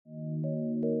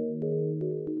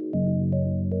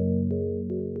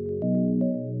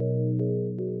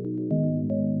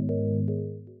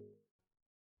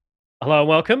Hello and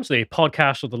welcome to the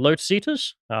podcast of the Lotus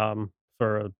Eaters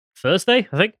for Thursday,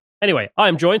 I think. Anyway, I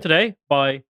am joined today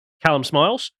by Callum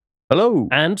Smiles Hello.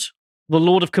 and the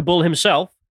Lord of Kabul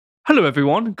himself. Hello,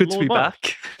 everyone. Good to Lord be Mark.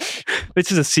 back.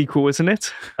 This is a sequel, isn't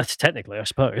it? That's technically, I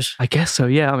suppose. I guess so,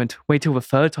 yeah. I mean, wait till the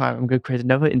third time. I'm going to create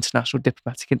another international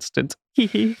diplomatic incident.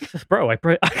 Bro, I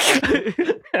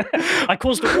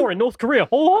caused a war in North Korea.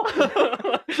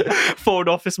 Oh, Foreign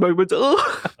office moment.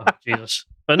 oh Jesus.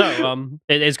 But no,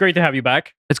 it's great to have you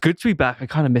back. It's good to be back. I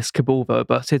kind of miss Kabul, though,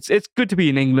 but it's good to be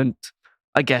in England,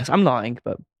 I guess. I'm lying,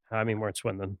 but... I mean, we're in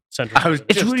Swindon. Central I was Swindon.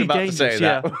 It's just really about dangerous, to say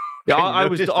that. yeah. Yeah, Can you I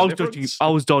was notice the dodging. difference? I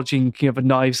was dodging the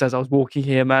knives as I was walking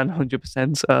here, man.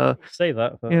 100%. Say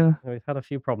that, but Yeah. we've had a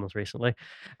few problems recently.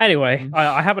 Anyway,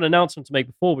 I have an announcement to make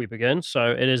before we begin. So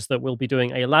it is that we'll be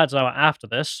doing a Lads Hour after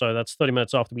this. So that's 30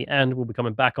 minutes after we end. We'll be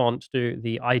coming back on to do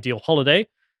the ideal holiday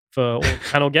for all the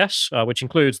panel guests, which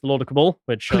includes the Lord of Kabul,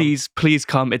 which... Please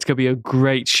come. It's going to be a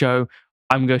great show.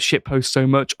 I'm going to shitpost so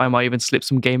much, I might even slip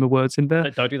some gamer words in there.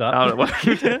 Don't do that. Oh, no.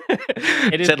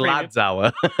 It is Said premium. lads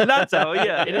hour. Lads hour,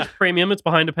 yeah. It is premium. It's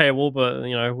behind a paywall, but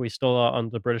you know we still are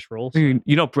under British rules. You're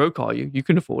not broke, are you? You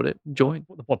can afford it. Join.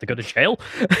 What, to go to jail?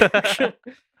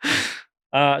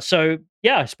 So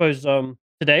yeah, I suppose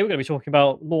today we're going to be talking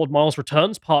about Lord Miles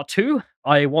Returns Part 2.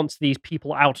 I want these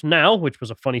people out now, which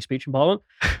was a funny speech in Parliament,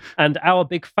 and our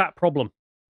big fat problem,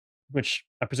 which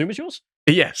I presume is yours.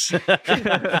 Yes.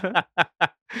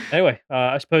 Anyway,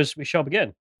 I suppose we shall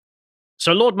begin.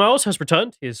 So Lord Miles has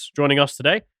returned. He's joining us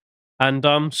today. And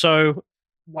so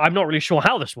I'm not really sure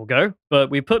how this will go,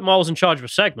 but we put Miles in charge of a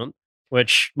segment,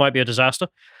 which might be a disaster,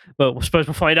 but I suppose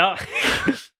we'll find out.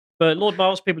 But Lord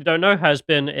Miles, people who don't know, has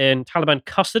been in Taliban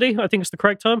custody, I think is the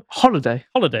correct term. Holiday.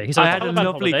 Holiday. He's on I a had a Taliban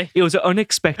lovely... holiday. It was an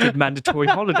unexpected mandatory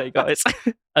holiday, guys.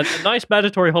 A nice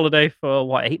mandatory holiday for,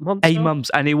 what, 8 months? 8 now?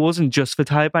 months. And it wasn't just for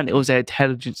Taliban. It was their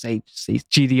intelligence agencies,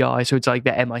 GDI. So it's like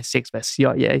their MI6, their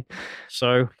CIA.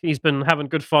 So he's been having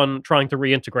good fun trying to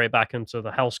reintegrate back into the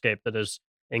hellscape that is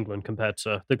England compared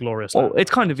to the glorious... Well, it's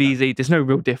kind of easy. There's no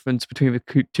real difference between the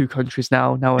two countries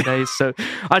nowadays. So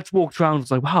I just walked around and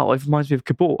was like, wow, it reminds me of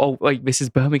Kabul. Oh, wait, this is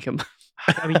Birmingham.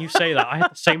 I mean, you say that. I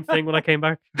had the same thing when I came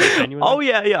back. Genuinely. Oh,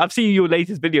 yeah. I've seen your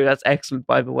latest video. That's excellent,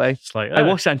 by the way. It's like, I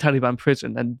watched that in Taliban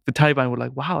prison, and the Taliban were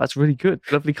like, wow, that's really good.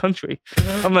 Lovely country.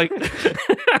 I'm like...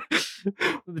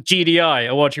 the GDI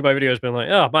are watching my videos being like,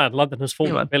 oh man, London has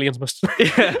fallen. Yeah, man. Millions must...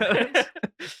 Yeah.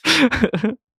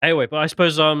 Anyway, but I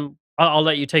suppose I'll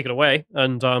let you take it away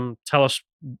and tell us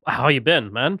how you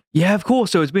been, man. Yeah, of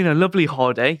course. So it's been a lovely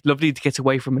holiday. Lovely to get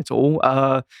away from it all.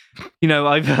 I've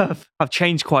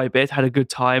changed quite a bit. Had a good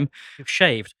time. You've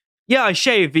shaved. Yeah, I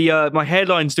shaved. My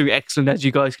hairline's doing excellent, as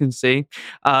you guys can see.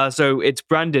 So it's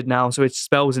branded now. So it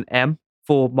spells an M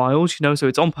for Miles. So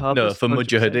it's on purpose. No, for 100%.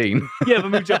 Mujahideen. Yeah, for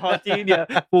Mujahideen. Yeah.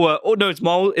 No, it's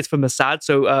Miles. It's for Mossad.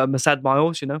 So Mossad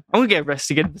Miles. I'm gonna get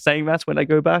arrested again for saying that when I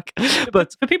go back.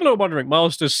 But For people who are wondering,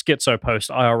 Miles does schizo post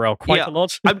IRL quite Yeah, a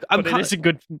lot, I'm but it kind is in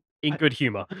good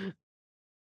humor.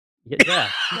 Yeah.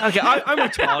 okay. I'm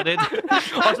retarded. I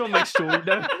just want to make sure you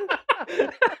know.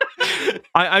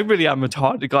 I really am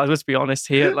retarded, guys. Let's be honest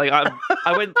here. Like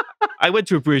I went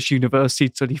to a British university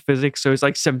to study physics, so it's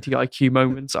like 70 IQ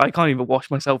moments. I can't even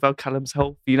wash myself out Callum's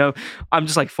help. I'm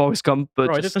just like Forrest Gump, but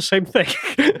Right, I did just, the same thing.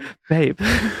 babe.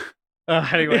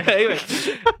 Anyway.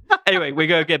 Anyway, we're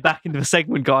going to get back into the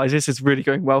segment, guys. This is really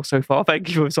going well so far. Thank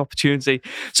you for this opportunity.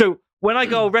 So when I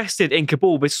got arrested in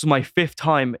Kabul, this was my 5th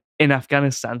time in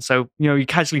Afghanistan. So, you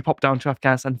casually pop down to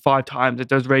Afghanistan 5 times. It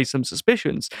does raise some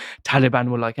suspicions. Taliban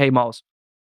were like, hey, Miles,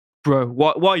 bro,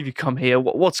 why have you come here?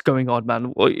 What's going on,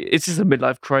 man? Is this a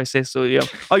midlife crisis? Or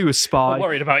are you a spy? I'm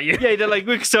worried about you. Yeah, they're like,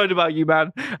 we're concerned about you,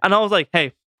 man. And I was like,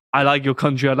 hey, I like your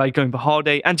country. I like going for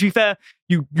holiday. And to be fair,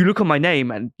 you look at my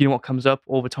name and you know what comes up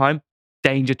all the time?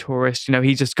 Danger tourist.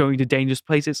 He's just going to dangerous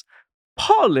places.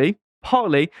 Partly,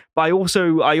 but I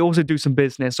also do some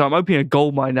business. So I'm opening a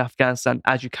gold mine in Afghanistan,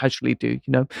 as you casually do.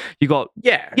 You got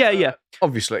yeah.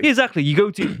 Obviously. Yeah, exactly. You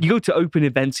go to open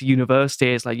events at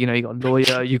universities, like you got a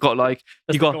lawyer, you got like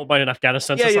That's you the got gold mine in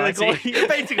Afghanistan yeah, society.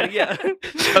 basically, yeah.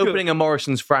 Opening a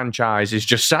Morrison's franchise is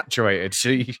just saturated. So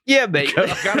you Yeah, mate. go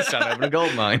to Afghanistan, open a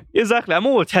gold mine. Exactly. I'm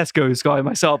more a Tesco's guy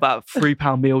myself. That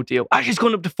 £3 meal deal. Actually, it's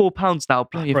gone up to £4 now.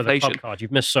 Bloody Bro, the inflation. club card,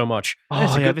 you've missed so much.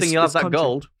 It's a good thing you have that country.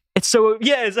 gold. It's so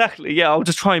exactly. Yeah, I'll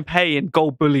just try and pay in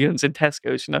gold bullions in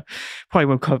Tesco's. Probably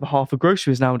won't cover half the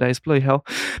groceries nowadays. Bloody hell.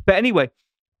 But anyway,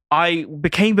 I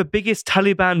became the biggest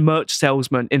Taliban merch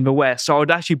salesman in the West. So I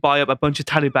would actually buy up a bunch of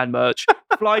Taliban merch,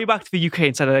 fly back to the UK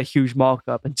and sell at a huge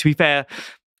markup. And to be fair,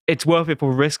 it's worth it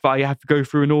for the risk that I have to go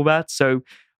through and all that. So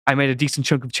I made a decent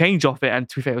chunk of change off it, and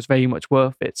to be fair, it was very much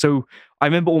worth it. So I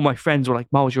remember all my friends were like,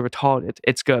 "Miles, you're retarded.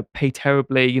 It's gonna pay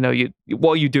terribly.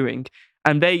 What are you doing?"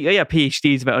 And they have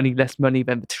PhDs about earning less money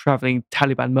than the traveling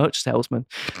Taliban merch salesman.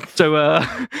 So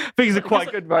things are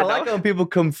quite good right I like now. when people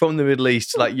come from the Middle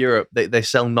East, like Europe, they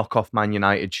sell knockoff Man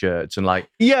United shirts and like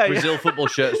Brazil football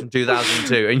shirts from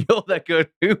 2002, and you're there going,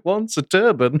 "Who wants a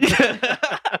turban?"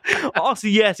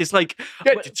 Honestly, yes, it's like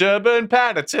Get your turban,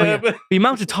 pad a turban. the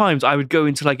amount of times I would go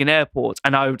into like an airport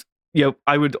and I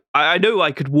know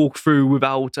I could walk through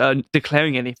without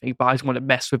declaring anything, but I just want to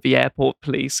mess with the airport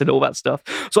police and all that stuff.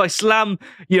 So I slam,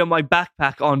 my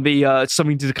backpack on the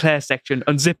something to declare section,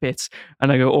 unzip it,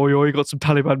 and I go, "Oh, got some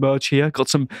Taliban merch here. Got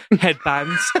some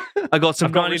headbands. I got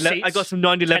some 9/11. I got some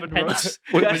 9/11 rugs.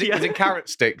 Was it carrot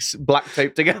sticks, black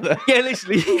taped together? Yeah,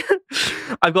 literally.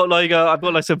 I've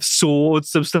got some swords,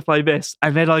 some stuff like this,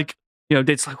 and they're like,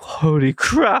 it's like, holy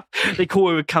crap. They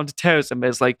call it counterterrorism.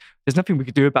 It's like, there's nothing we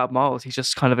could do about Miles. He's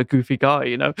just kind of a goofy guy,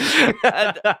 And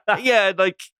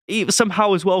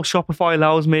somehow as well, Shopify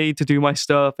allows me to do my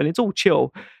stuff, and it's all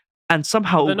chill. And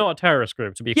somehow they're not a terrorist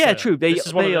group, to be clear. Yeah, true. They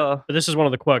are. But this is one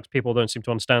of the quirks people don't seem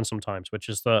to understand sometimes, which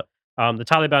is that the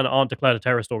Taliban aren't declared a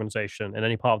terrorist organization in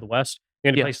any part of the West.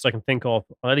 The only places I can think of,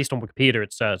 at least on Wikipedia,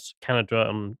 it says Canada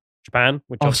and Japan.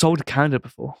 Which I've sold to Canada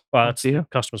before. Well, that's the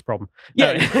customer's problem.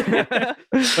 Yeah.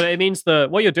 But it means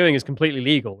that what you're doing is completely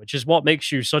legal, which is what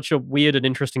makes you such a weird and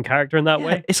interesting character in that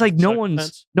way. It's like no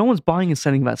one's buying and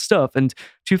selling that stuff. And to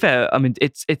be fair, I mean,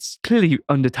 it's clearly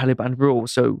under Taliban rule,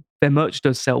 so their merch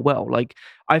does sell well. Like,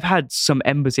 I've had some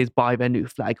embassies buy their new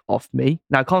flag off me.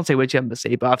 Now, I can't say which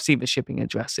embassy, but I've seen the shipping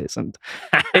addresses, and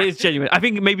it is genuine. I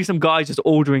think maybe some guys just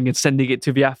ordering and sending it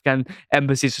to the Afghan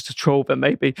embassies just to troll them,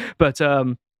 maybe. But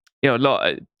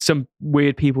some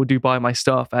weird people do buy my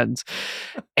stuff, and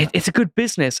it's a good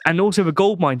business. And also the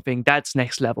gold mine thing, that's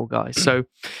next level, guys. So,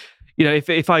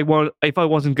 if I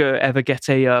wasn't going to ever get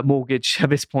a mortgage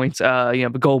at this point,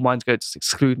 the gold mine's going to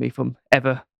exclude me from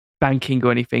ever banking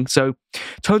or anything. So,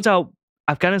 turns out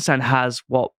Afghanistan has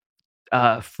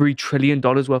 $3 trillion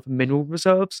worth of mineral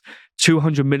reserves.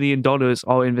 $200 million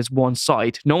are in this one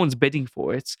site. No one's bidding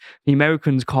for it. The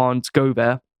Americans can't go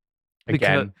there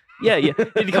Again. Yeah.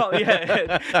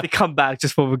 They come back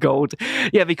just for the gold.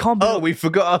 Yeah, they can't. Oh, we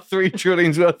forgot our $3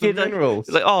 trillion worth of minerals.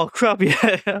 It's like, oh crap, yeah.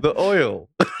 The oil.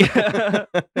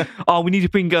 Oh, we need to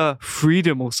bring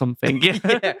freedom or something. Yeah.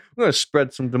 We're going to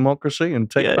spread some democracy and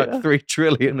take back $3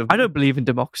 trillion. I don't believe in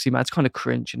democracy, man. It's kind of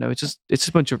cringe, It's just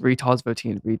a bunch of retards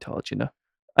voting in retards,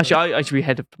 Actually, I should be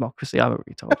head of democracy. I'm a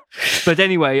retard. But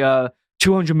anyway,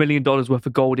 $200 million worth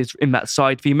of gold is in that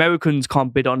site. The Americans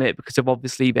can't bid on it because of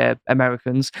obviously they're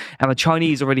Americans, and the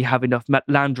Chinese already have enough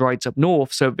land rights up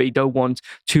north, so they don't want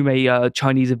too many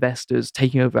Chinese investors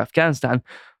taking over Afghanistan.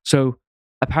 So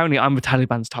apparently I'm the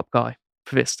Taliban's top guy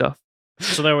for this stuff.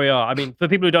 So there we are. I mean, for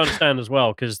people who don't understand as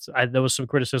well, because there was some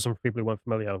criticism for people who weren't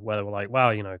familiar, where they were like,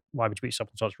 wow, why would you put yourself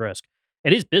in such risk?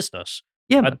 It is business.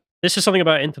 Yeah. This is something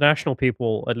about international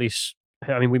people, at least.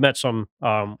 I mean, we met some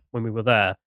when we were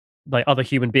there, like other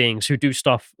human beings who do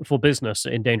stuff for business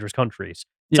in dangerous countries.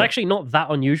 It's actually not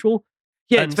that unusual.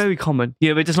 Yeah, it's very common.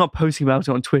 They're just not posting about it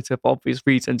on Twitter for obvious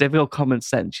reasons. They've got common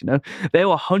sense, There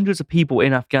are hundreds of people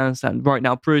in Afghanistan right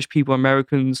now, British people,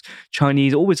 Americans,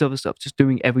 Chinese, all this other stuff, just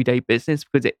doing everyday business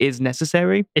because it is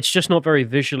necessary. It's just not very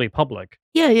visually public.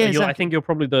 Yeah, exactly. I think you're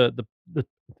probably the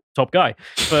top guy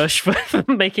for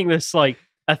making this like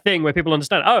a thing where people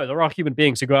understand, oh, there are human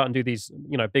beings who go out and do these,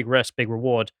 big risk, big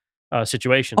reward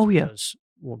situations. Oh, yeah. Because,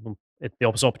 it's the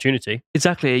opposite opportunity.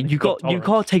 Exactly. You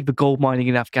can't take the gold mining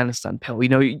in Afghanistan pill.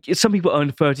 Some people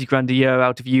earn 30 grand a year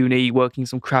out of uni working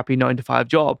some crappy 9-to-5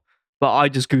 job, but I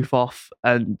just goof off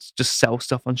and just sell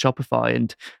stuff on Shopify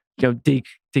and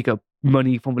dig up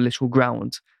money from the literal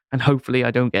ground. And hopefully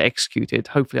I don't get executed.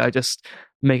 Hopefully I just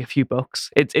make a few bucks.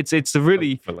 It's a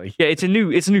really it's a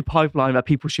new pipeline that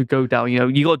people should go down.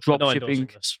 You got drop shipping.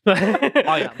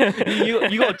 I am.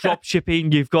 You got drop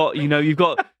shipping. You've got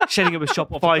setting up a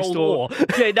Shopify store.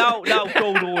 Yeah, now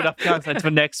gold ore in Afghanistan for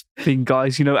the next thing,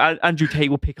 guys. Andrew Tate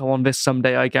will pick up on this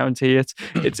someday. I guarantee it.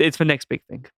 It's the next big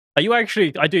thing. Are you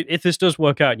actually? If this does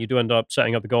work out and you do end up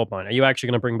setting up the gold mine, are you actually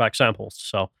going to bring back samples to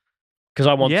sell? Because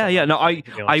I want. Yeah. No, I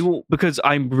will, because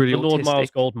I'm really the Lord autistic.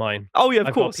 Miles gold mine. Oh yeah, of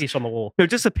I've course. Got a piece on the wall. No,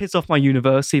 just to piss off my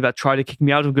university that tried to kick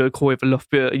me out. I'm going to call it the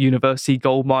Loughborough University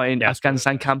Gold Mine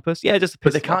Afghanistan campus. Yeah, just to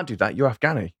piss. But they can't do that. You're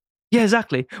Afghani. Yeah,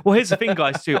 exactly. Well, here's the thing,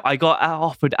 guys. Too, I got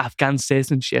offered Afghan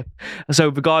citizenship, so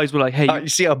the guys were like, "Hey, you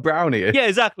see how brown he is?" Yeah,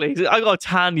 exactly. I got a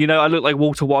tan. I look like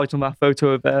Walter White on that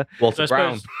photo of there. Walter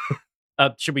Brown.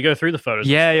 Should we go through the photos?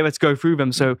 Yeah, let's go through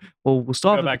them. So we'll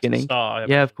start Go at the back to the beginning. start.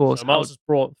 Yeah, of course. So Miles has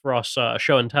brought for us a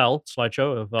show and tell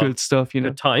slideshow of Good stuff,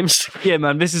 good times. Yeah,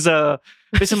 man, this is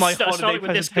my holiday Starting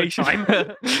with this good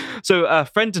presentation. So, a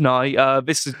friend and I,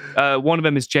 this is one of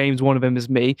them is James, one of them is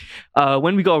me.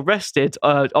 When we got arrested,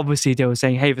 obviously they were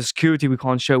saying, "Hey, for security, we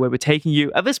can't show where we're taking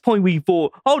you." At this point, we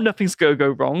thought, "Oh, nothing's gonna go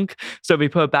wrong." So they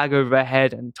put a bag over our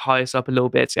head and tie us up a little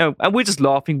bit, and we're just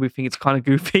laughing. We think it's kind of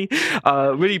goofy,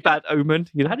 really bad omen.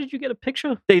 How did you get a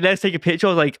picture? They let us take a picture.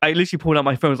 I literally pulled out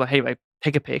my phone. I was like, "Hey, mate,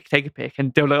 take a pic,"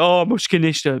 and they were like, "Oh,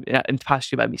 mushkinishta," and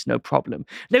pasture about me, so no problem.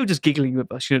 They were just giggling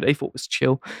with us. They thought it was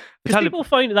chill. Because people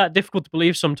find that difficult to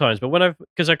believe sometimes, but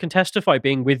because I can testify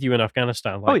being with you in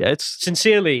Afghanistan. Oh yeah, it's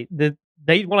sincerely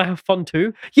they want to have fun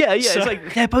too. Yeah. It's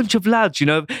like they're a bunch of lads,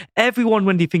 Everyone,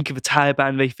 when they think of the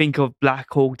Taliban, they think of Black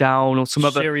Hawk Down or some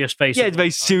other serious face. Yeah, it's very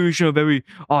serious, very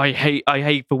I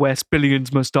hate the West,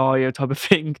 billions must die type of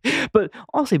thing. But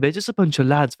honestly, they're just a bunch of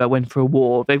lads that went for a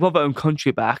war. They want their own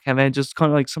country back, and they're just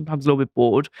kind of sometimes a little bit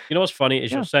bored. You know what's funny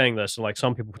is you're saying this, and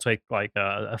some people take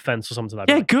offense or something like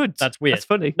that. Yeah, good. That's weird. That's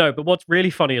funny. No, but what's really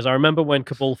funny is I remember when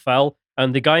Kabul fell,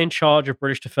 and the guy in charge of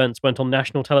British defense went on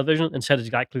national television and said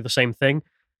exactly the same thing.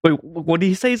 Wait, what did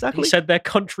he say exactly? He said they're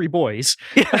country boys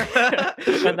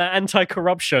and they're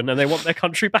anti-corruption and they want their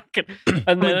country back.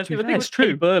 And then I think it was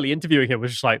true. Burley interviewing him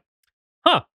was just like,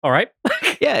 "Huh, all right."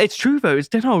 Yeah, it's true though.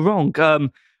 They're not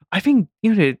wrong. I think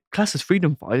the class as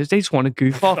freedom fighters, they just want to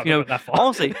goof off.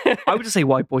 Honestly, I would just say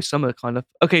white boy summer kind of.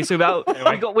 Okay, so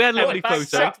we had a lovely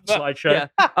photo. Slideshow.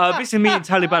 Yeah, this is me in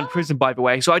Taliban prison, by the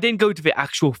way. So I didn't go to the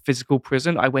actual physical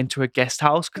prison. I went to a guest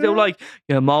house because they were like,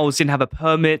 Miles didn't have a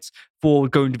permit for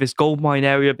going to this gold mine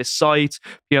area, this site.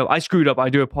 I screwed up. I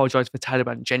do apologize for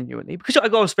Taliban genuinely because I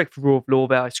got respect for rule of law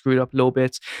there. I screwed up a little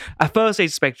bit. At first, they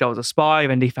suspected I was a spy,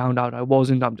 and they found out I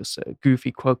wasn't. I'm just a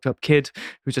goofy, quirked up kid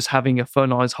who's just having a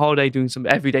fun on his holiday, doing some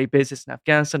everyday business in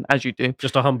Afghanistan, as you do.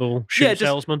 Just a humble shoe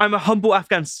salesman. I'm a humble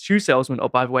Afghan shoe salesman. Oh,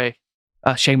 by the way,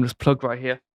 shameless plug right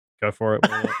here. Go for it.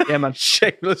 Yeah, man.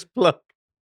 Shameless plug.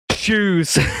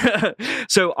 Shoes.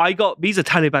 So I got these are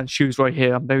Taliban shoes right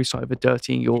here. I'm very sorry for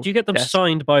dirtying your. Did you get them desk.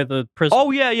 signed by the prison? Oh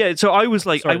yeah. So I was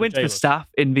like, I went to the staff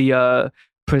in the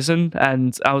prison,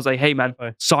 and I was like, "Hey man,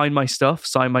 sign my stuff,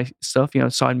 sign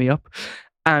me up."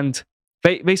 And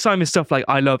they signed me stuff like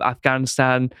 "I love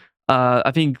Afghanistan."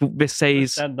 I think this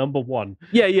says number 1.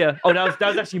 Yeah. Oh, that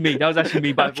was actually me. That was actually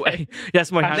me, by the way.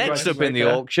 That's my handwriting. Next up in the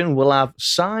auction, we'll have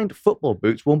signed football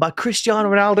boots worn by Cristiano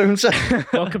Ronaldo himself.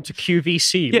 Welcome to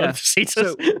QVC. Yeah.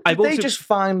 So they just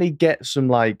finally get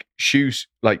some shoes,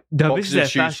 boxes of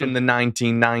shoes from the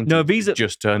 1990s. No, these are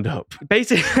just turned up.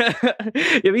 Basically,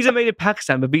 yeah, these are made in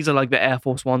Pakistan, but these are like the Air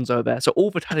Force Ones over there. So all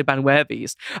the Taliban wear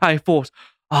these. I thought,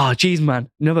 geez, man,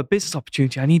 another business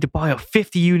opportunity. I need to buy up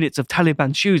 50 units of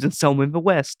Taliban shoes and sell them in the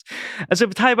West. And so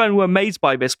the Taliban were amazed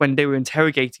by this when they were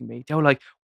interrogating me. They were like,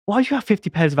 "Why do you have 50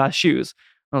 pairs of our shoes?"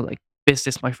 And I was like,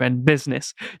 "Business, my friend,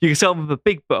 business. You can sell them for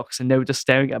big bucks." And they were just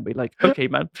staring at me like, "Okay,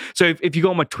 man." So if you go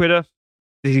on my Twitter,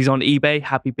 this is on eBay.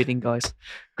 Happy bidding, guys.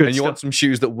 Good and you stuff. want some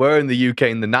shoes that were in the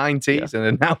UK in the 90s and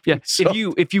are now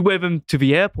If you wear them to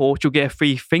the airport, you'll get a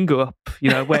free finger up,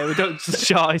 where we don't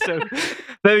shy. So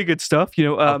very good stuff.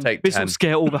 I'll take this 10. will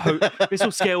scare all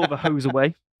the hose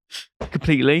away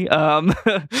completely.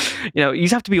 You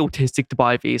just have to be autistic to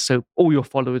buy these. So all your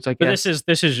followers, I guess. But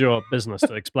this is your business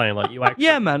to explain. You actually.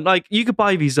 Yeah, man. You could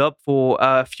buy these up for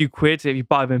a few quid if you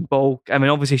buy them in bulk. I mean,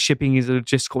 obviously shipping is a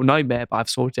logistical nightmare, but I've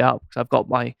sorted it out because I've got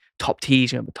my top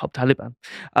T's, the top Taliban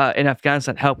in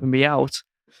Afghanistan helping me out.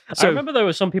 So, I remember there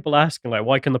were some people asking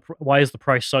why is the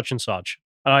price such and such?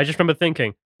 And I just remember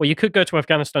thinking, well, you could go to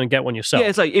Afghanistan and get one yourself. Yeah,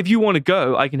 it's if you want to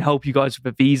go, I can help you guys with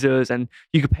the visas, and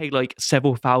you could pay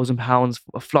several £1,000s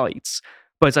for flights.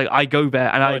 But it's I go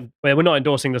there and we're not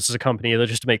endorsing this as a company either,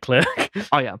 just to make clear.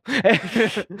 I am.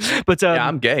 But yeah,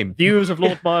 I'm game. Views of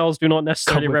Lord Miles do not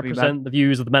necessarily represent the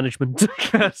views of the management.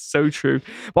 So true.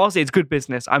 But honestly, it's good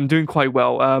business. I'm doing quite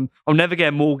well. I'll never get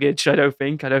a mortgage, I don't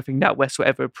think. NatWest will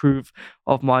ever approve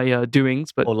of my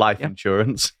doings. But or life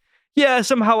insurance. Yeah,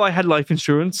 somehow I had life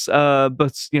insurance,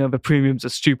 but the premiums are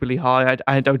stupidly high.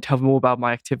 I don't tell them all about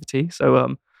my activity.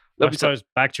 So I suppose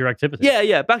back to your activity.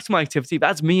 Yeah, back to my activity.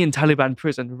 That's me in Taliban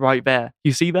prison right there.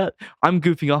 You see that? I'm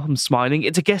goofing off, I'm smiling.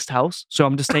 It's a guest house, so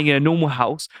I'm just staying in a normal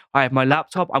house. I have my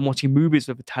laptop. I'm watching movies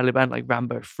with the Taliban, like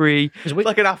Rambo 3. It's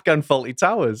like an Afghan Faulty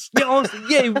Towers. Yeah, honestly,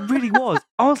 it really was.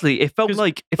 Honestly, it felt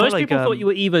like most people thought you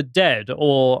were either dead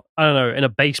or I don't know, in a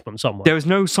basement somewhere. There is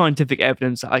no scientific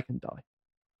evidence that I can die.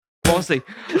 Honestly,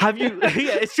 have you?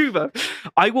 Yeah, it's true though.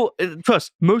 I will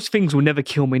trust. Most things will never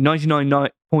kill me.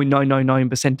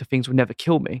 99.999% of things will never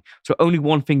kill me. So only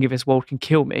one thing in this world can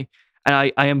kill me, and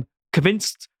I am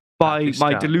convinced by Happy my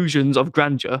scout. delusions of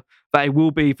grandeur that it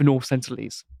will be for North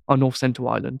Centralese or North Central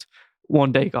Island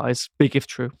one day, guys. Big if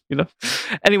true,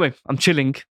 Anyway, I'm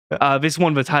chilling. This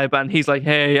one with the Taliban, he's like,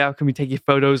 hey, how can we take your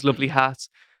photos? Lovely hat.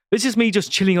 This is me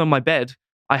just chilling on my bed.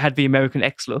 I had the American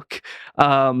X look.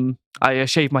 I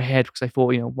shaved my head because I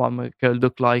thought, what am I going to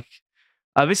look like?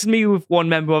 This is me with one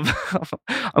member of,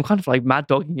 I'm kind of like mad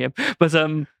dogging him, but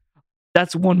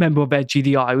that's one member of their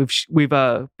GDI. We've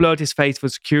blurred his face for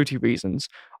security reasons.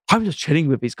 I'm just chilling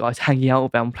with these guys, hanging out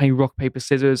with them, playing rock, paper,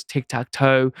 scissors,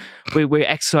 tic-tac-toe. We're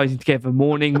exercising together in the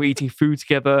morning. We're eating food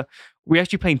together. We're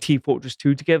actually playing Team Fortress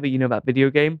 2 together, that video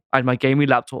game. I had my gaming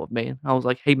laptop with me. And I was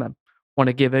like, hey, man, want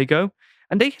to give it a go?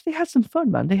 And they had some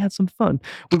fun, man. They had some fun.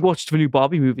 We watched the new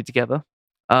Barbie movie together.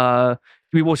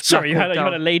 We watched. Sorry, you had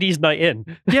a ladies' night in.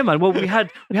 Yeah, man. Well, we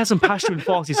had some Pashto and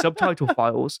Farsi subtitle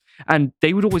files, and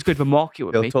they would always go to the market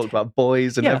with They'll me. talk about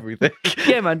boys and everything.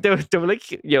 Yeah, man. They were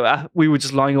like, we were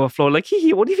just lying on the floor, like,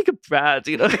 hee, what do you think of Brad?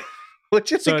 What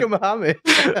do you think of Mohammed?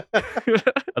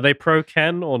 Are they pro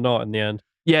Ken or not in the end?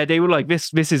 Yeah, they were like,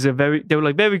 this is they were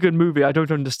like, very good movie. I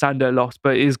don't understand it a lot,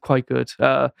 but it is quite good.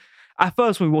 At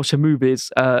first, when we watched the movies,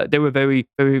 they were very,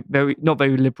 very, very not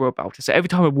very liberal about it. So every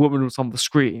time a woman was on the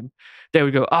screen, they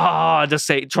would go, just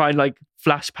try and like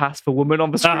flash past the woman on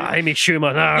the screen. Amy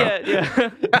Schumer, no. Yeah.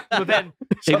 But then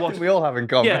We all have in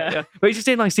common. Yeah. But you just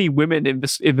didn't like see women in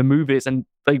the movies, and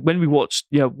like when we watched,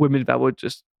 women that were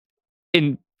just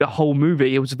in the whole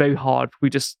movie, it was very hard. We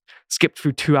just skipped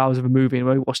through 2 hours of a movie and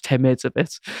we watched 10 minutes of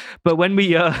it. But when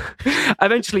we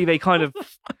eventually they kind of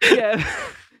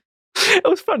it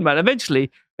was fun, man.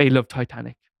 Eventually they loved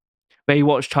Titanic. They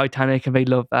watched Titanic and they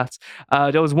loved that.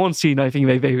 There was one scene I think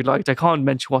they very liked. I can't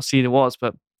mention what scene it was,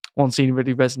 but one scene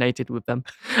really resonated with them.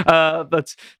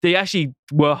 But they actually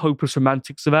were hopeless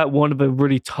romantics of that. One of the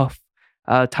really tough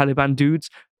Taliban dudes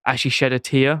actually shed a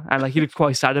tear, and like he looked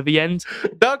quite sad at the end.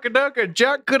 Duncan,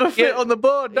 Jack could have fit on the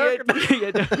board. I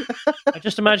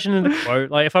just imagine in the quote,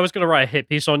 like if I was going to write a hit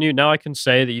piece on you, now I can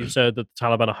say that you said that the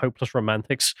Taliban are hopeless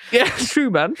romantics. Yeah, it's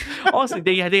true, man. Honestly,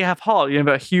 they have heart.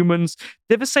 They're humans.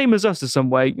 They're the same as us in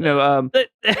some way. But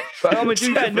I mean, to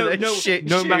be fair,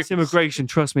 no mass immigration.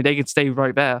 Trust me, they can stay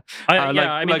right there.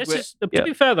 To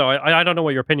be fair though, I don't know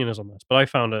what your opinion is on this, but I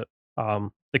found it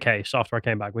the case after I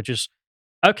came back, which is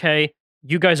okay.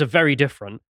 You guys are very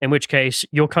different. In which case,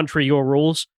 your country, your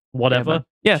rules, whatever.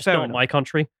 Yeah, just not my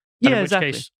country. Yeah, in which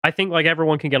case, I think like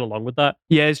everyone can get along with that.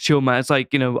 Yeah, it's chill, man. It's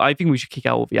like I think we should kick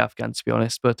out all the Afghans, to be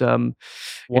honest. But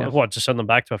what? To send them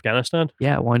back to Afghanistan?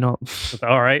 Yeah, why not?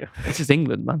 All right. This is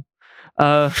England, man.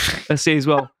 Let's see as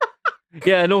well.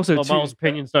 Yeah, and also Miles'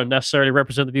 opinions don't necessarily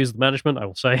represent the views of the management, I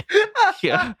will say.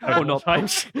 Yeah, or not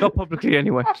publicly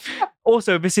anyway.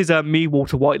 Also, this is me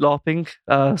Walter White LARPing.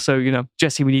 So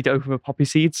Jesse, we need to open the poppy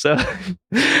seeds.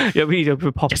 Yeah, we need to open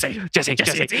the poppy. Jesse,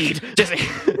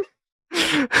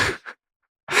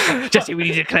 Jesse, we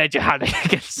need to declare jihad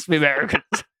against the Americans.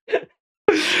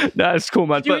 No, it's cool,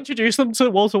 man. Did you introduce them to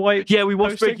Walter White? Yeah, we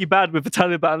watched Breaking Bad with the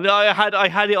Taliban. I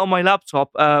had it on my laptop.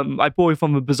 I bought it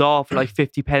from the bazaar for like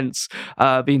 50 pence,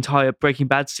 the entire Breaking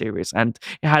Bad series, and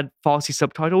it had Farsi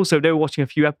subtitles, so they were watching a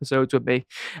few episodes with me.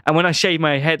 And when I shaved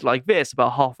my head like this,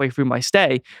 about halfway through my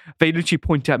stay, they literally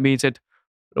pointed at me and said,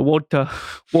 Walter.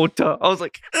 I was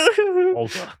like,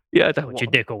 Walter. Yeah, put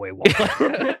your dick away,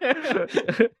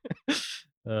 Walter.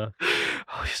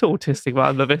 He's autistic, man.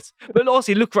 I love it. But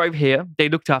honestly, look right here. They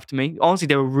looked after me. Honestly,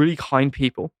 they were really kind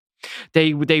people.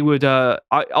 They would.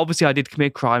 Obviously, I did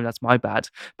commit crime. That's my bad.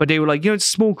 But they were like, it's a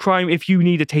small crime. If you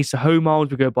need a taste of home miles,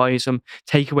 we go buy you some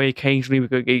takeaway occasionally. We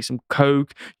go get you some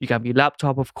Coke. You can have your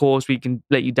laptop, of course. We can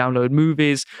let you download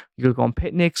movies. You can go on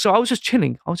picnics. So I was just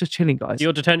chilling, guys.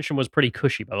 Your detention was pretty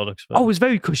cushy, by the looks of it. Oh, it was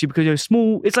very cushy because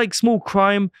small. It's like small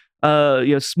crime.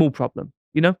 Small problem.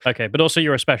 Okay, but also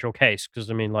you're a special case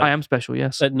because I mean, like I am special,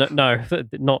 yes. No,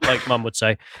 not like Mum would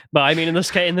say, but I mean, in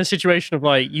this case, in this situation of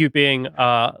like you being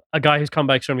a guy who's come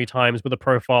back so many times with a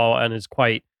profile and is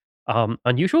quite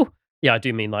unusual. Yeah, I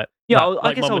do mean like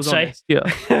I guess Mum I was honest. Yeah.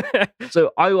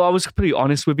 So I was completely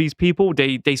honest with these people.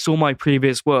 They saw my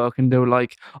previous work and they were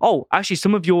like, oh, actually,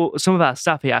 some of our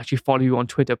staff here actually follow you on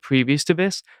Twitter previous to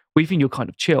this. We think you're kind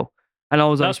of chill. And I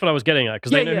was like, that's what I was getting at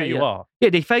because they know who you are. Yeah,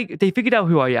 they figured out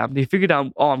who I am. They figured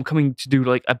out, I'm coming to do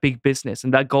like a big business,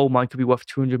 and that gold mine could be worth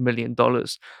 $200 million.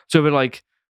 So they're like,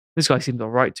 this guy seems all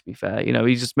right. To be fair,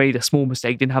 he just made a small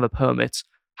mistake, didn't have a permit.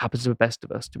 Happens to the best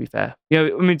of us. To be fair, I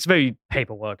mean, it's very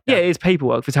paperwork. Yeah, it's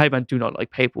paperwork. The Taliban do not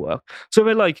like paperwork. So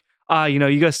they're like, you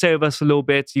gotta stay with us a little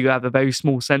bit. You have a very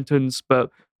small sentence,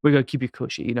 but we're going to keep you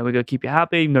cushy. We're going to keep you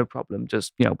happy. No problem.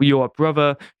 Just, you're a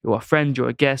brother, you're a friend, you're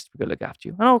a guest. We're going to look after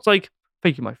you. And I was like,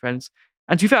 thank you, my friends.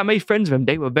 And to be fair, I made friends with them.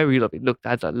 They were very lovely. Look, I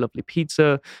had like lovely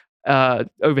pizza.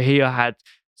 Over here, I had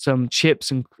some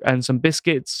chips and some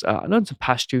biscuits. I learned some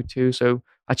Pashto too, so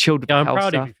I chilled with Yeah, the I'm house proud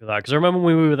staff. of you for that because I remember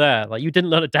when we were there, like you didn't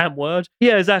learn a damn word.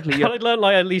 Yeah, exactly. Yeah. I learned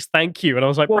like at least thank you, and I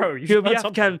was like, Well, bro, you should learn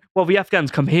something. the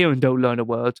Afghans come here and don't learn a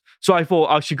word, so I thought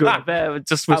I should go over there and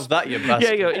just Have that, you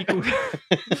bastard. yeah, equal.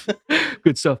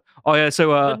 Good stuff. Oh yeah,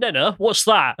 so Nena, what's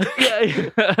that? yeah.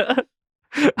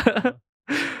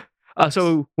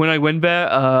 So when I went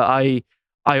there,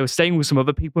 I was staying with some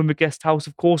other people in the guest house.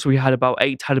 Of course, we had about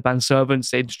 8 Taliban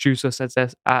servants. They introduced us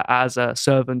as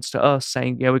servants to us,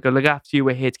 saying, "Yeah, we're gonna look after you.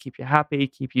 We're here to keep you happy,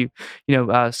 keep you,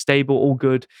 stable, all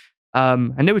good."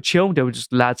 And they were chill. They were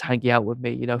just lads hanging out with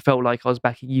me. Felt like I was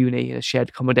back at uni in a shared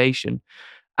accommodation.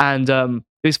 And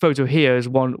this photo here is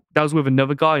one that was with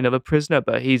another guy, another prisoner,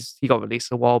 but he got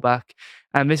released a while back.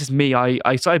 And this is me.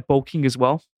 I started bulking as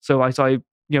well, so I started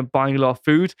buying a lot of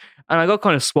food, and I got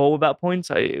kind of swole at that point.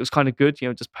 It was kind of good,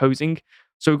 just posing.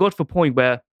 So it got to the point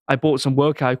where I bought some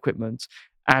workout equipment,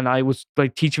 and I was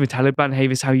like teaching the Taliban, "Hey,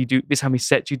 this is how you do. This is how many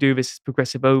sets you do. This is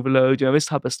progressive overload. This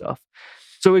type of stuff."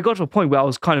 So it got to a point where I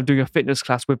was kind of doing a fitness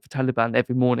class with the Taliban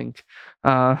every morning.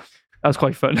 That was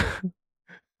quite fun.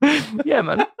 Yeah,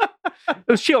 man. It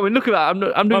was chill. I mean, look at that. I'm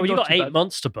doing. Well, you not got too 8 bad.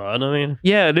 months to burn. I mean,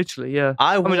 Yeah, literally. Yeah.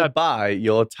 I will mean, buy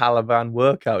your Taliban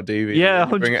workout DVD. Yeah,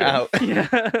 when you bring it 100%. out. Yeah.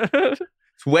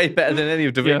 It's way better than any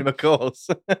of Davina McCall's.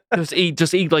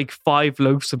 just eat like 5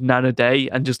 loaves of naan a day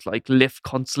and just like lift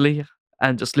constantly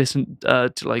and just listen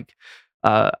to like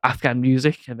Afghan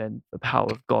music, and then the power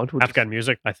of God would Afghan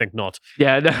music? I think not.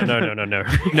 Yeah, No.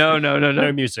 no,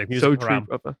 No music. Music so haram.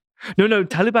 true, brother. No,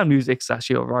 Taliban music's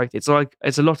actually alright. It's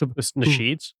a lot of It's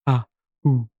nasheeds.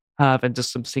 and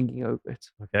just some singing over it.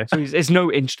 Okay. So it's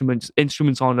no instruments.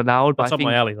 Instruments aren't allowed. But That's I up think,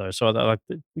 my alley though, so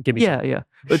give me some. yeah.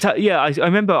 But I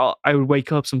remember I would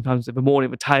wake up sometimes in the morning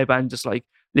with Taliban just like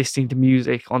listening to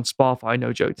music on Spotify.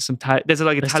 No joke. There's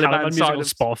like a There's Taliban music side on of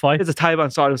Spotify. There's a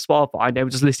Taliban side of Spotify, and they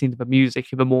were just listening to the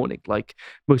music in the morning, like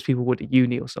most people would at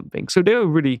uni or something. So they were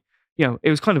really, it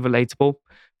was kind of relatable.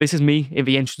 This is me in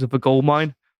the entrance of a gold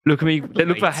mine. Look at me. Look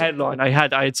at the headline. I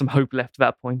had some hope left at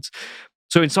that point.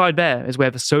 So inside there is where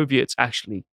the Soviets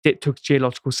actually took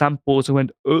geological samples and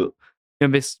went, oh,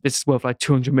 this is worth like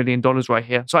 $200 million right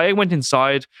here. So I went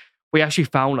inside. We actually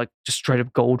found like just straight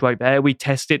up gold right there. We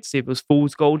tested to see if it was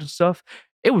fool's gold and stuff.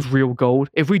 It was real gold.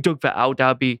 If we dug that out,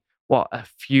 that'd be what, a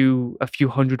few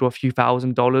hundred or a few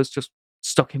 $1,000s just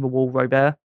stuck in the wall right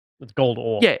there. It's gold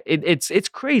ore. Yeah, it's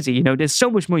crazy. There's so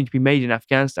much money to be made in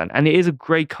Afghanistan, and it is a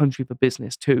great country for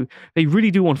business too. They really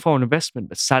do want foreign investment,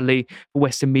 but sadly, the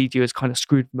Western media has kind of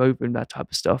screwed them over in that type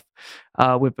of stuff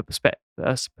with the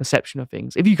perception of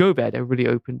things. If you go there, they're really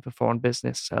open for foreign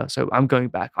business. So I'm going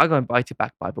back. I got invited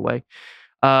back, by the way.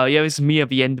 This is me at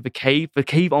the end of the cave. The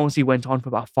cave honestly went on for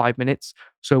about 5 minutes,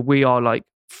 so we are like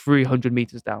 300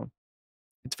 meters down.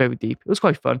 It's very deep. It was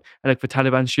quite fun. And like for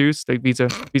Taliban shoes, these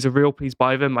are real. Please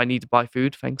buy them. I need to buy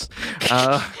food. Thanks.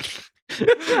 Yeah,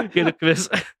 look at this.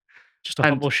 Just a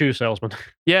humble shoe salesman.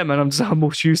 Yeah, man, I'm just a humble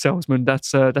shoe salesman.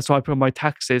 That's why I put on my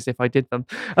taxes if I did them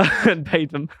and paid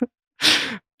them.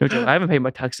 No joke, I haven't paid my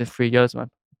taxes in 3 years,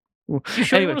 man. You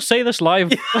sure you want to say this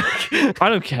live? I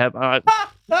don't care. Man.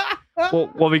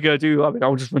 What are we gonna do? I mean,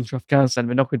 I'll just run to Afghanistan.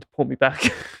 They're not going to port me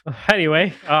back.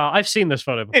 Anyway, I've seen this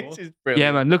photo before. This is brilliant.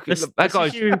 Yeah, man. Look, This that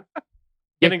guy's is you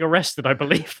getting arrested, I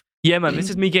believe. Yeah, man, this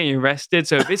is me getting arrested.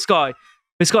 So this guy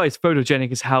is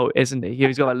photogenic as hell, isn't he?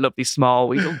 He's got a lovely smile.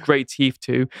 He's got great teeth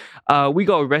too. We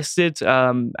got arrested,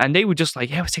 and they were just like,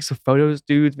 "Yeah, let's take some photos,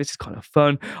 dude. This is kind of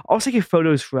fun." I was taking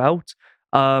photos throughout.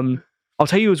 I'll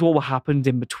tell you what happened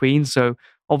in between. So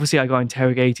obviously, I got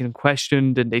interrogated and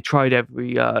questioned, and they tried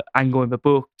every angle in the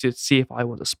book to see if I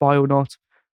was a spy or not.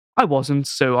 I wasn't.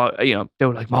 So they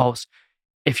were like, "Miles,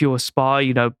 if you're a spy,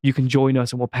 you can join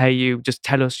us and we'll pay you. Just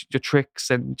tell us your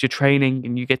tricks and your training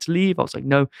and you get to leave." I was like,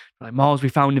 "No." They're like, "Miles, we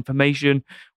found information.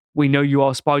 We know you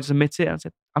are a spy. Just admit it." I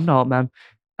said, "I'm not, man."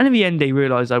 And in the end, they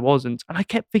realized I wasn't. And I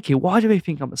kept thinking, why do they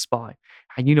think I'm a spy?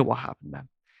 And you know what happened, man?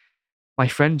 My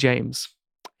friend James,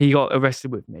 he got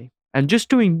arrested with me. And just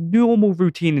doing normal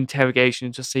routine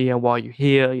interrogation to see why you're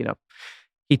here,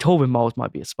 he told him Miles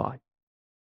might be a spy.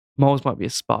 Miles might be a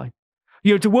spy.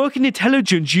 To work in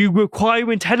intelligence, you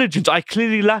require intelligence. I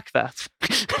clearly lack that.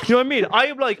 You know what I mean? I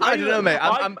am like, I don't know, mate.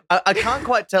 I can't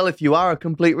quite tell if you are a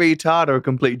complete retard or a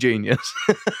complete genius.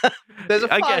 There's a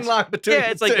fine line between.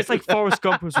 Yeah, it's like Forrest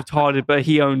Gump was retarded, but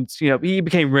he owned, he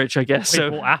became rich, I guess. He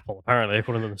So bought Apple, apparently,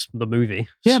 according to the movie.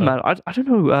 yeah, So, man. I don't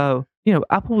know.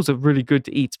 Apples are really good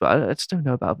to eat, but I just don't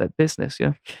know about their business.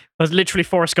 Yeah. that's literally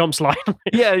Forrest Gump's line.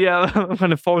 Yeah. I'm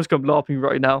kind of Forrest Gump LARPing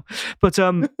right now. But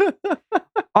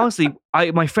honestly,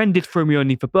 my friend did throw me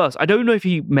underneath a bus. I don't know if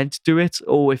he meant to do it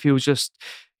or if he was just,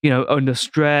 under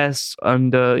stress,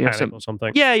 under Panic or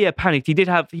something. Yeah, panicked. He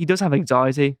does have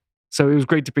anxiety, so it was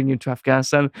great to bring him to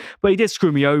Afghanistan. But he did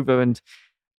screw me over, and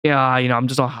yeah, I'm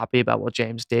just not happy about what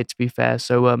James did. To be fair,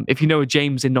 so if you know a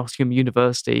James in Nottingham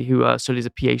University who studies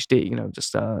a PhD,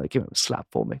 just give him a slap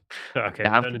for me. Okay,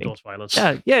 Yeah, don't endorse violence.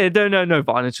 Yeah, no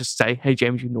violence. Just say, hey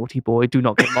James, you naughty boy, do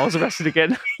not get Miles arrested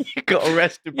again. You got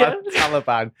arrested by the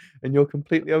Taliban, and you're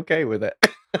completely okay with it.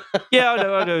 Yeah,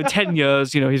 I know. 10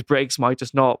 years, his brakes might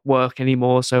just not work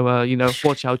anymore. So,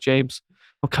 watch out, James.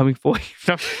 I'm coming for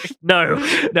you. No,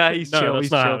 he's chill. He's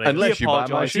chill. Unless you buy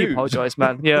my He shoes. apologized,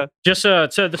 man. Yeah. just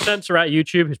to the censor at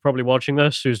YouTube who's probably watching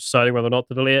this, who's deciding whether or not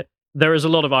to delete it. There is a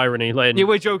lot of irony. Yeah,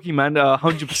 we're joking, man.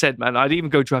 100%, man. I'd even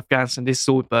go to Afghanistan. This is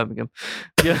all in Birmingham.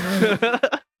 Yeah.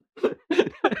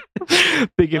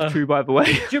 Big if true, by the way.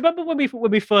 Do you remember when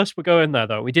we first were going there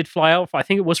though? We did fly out. I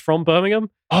think it was from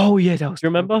Birmingham. Oh yeah, that was. Do you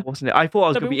remember? Wasn't it? I thought I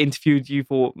was going to be interviewed. You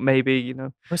thought maybe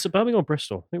Was it Birmingham or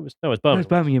Bristol? It was Birmingham. No, it was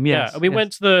Birmingham. Yes. Yeah, we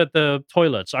went to the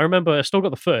toilets. I remember. I still got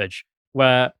the footage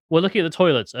where we're looking at the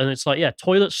toilets, and it's like,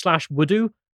 toilet/wudu.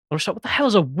 I was like, what the hell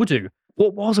is a wudu?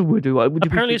 What was a wudu?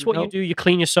 Apparently, it's what you do. You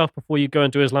clean yourself before you go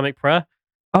and do Islamic prayer.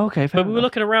 Oh, okay, but we were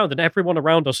looking around, and everyone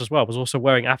around us as well was also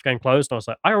wearing Afghan clothes. And I was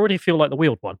like, I already feel like the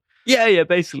wheeled one. Yeah,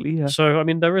 basically, yeah. So I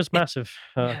mean, there is massive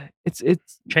it's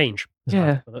change.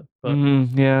 Yeah. But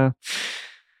yeah.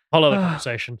 whole other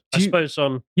conversation. I suppose.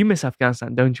 You miss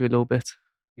Afghanistan, don't you? A little bit.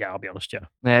 Yeah, I'll be honest. Yeah.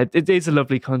 Yeah, it is a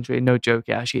lovely country. No joke.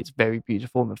 Actually, it's very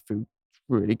beautiful, and the food's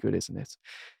really good, isn't it?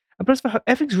 And plus,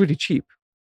 everything's really cheap.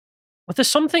 But there's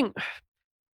something.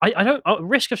 I don't at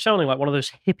risk of sounding like one of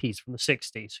those hippies from the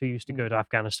 60s who used to go to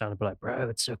Afghanistan and be like, bro,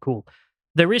 it's so cool.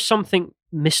 There is something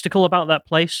mystical about that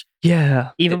place.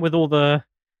 Yeah. Even with all the,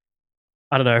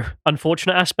 I don't know,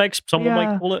 unfortunate aspects, someone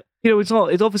might call it. It's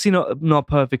obviously not a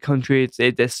perfect country.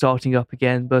 They're starting up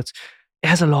again, but it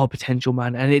has a lot of potential,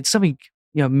 man. And it's something,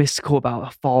 mystical about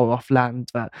a far off land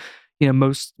that,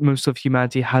 most of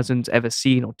humanity hasn't ever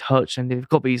seen or touched. And they've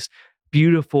got these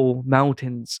beautiful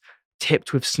mountains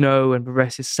tipped with snow, and the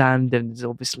rest is sand, and there's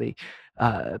obviously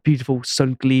beautiful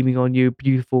sun gleaming on you,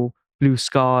 beautiful blue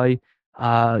sky.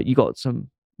 You got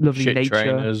some lovely Shit nature.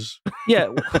 Trainers. Yeah,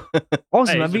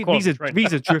 honestly, Hey, man,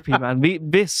 these are drippy, man.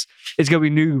 This is going to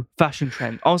be new fashion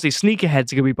trend. Honestly,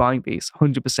 sneakerheads are going to be buying these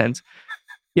 100%.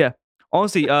 Yeah,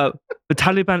 honestly, the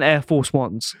Taliban Air Force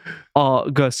Ones are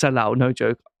going to sell out, no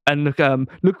joke. And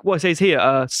look what it says here,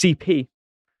 CP.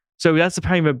 So that's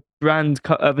apparently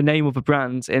the name of a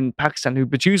brand in Pakistan who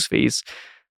produce these.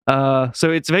 So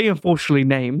it's very unfortunately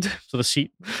named. So the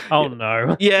C. Oh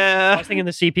no. Yeah. I was thinking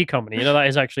the CP company. That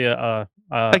is actually a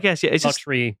I guess it's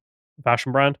luxury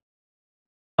fashion brand.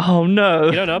 Oh no.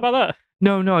 You don't know about that?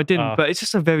 No, I didn't. But it's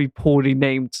just a very poorly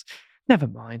named. Never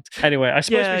mind. Anyway, I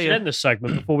suppose we should end this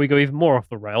segment before we go even more off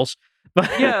the rails.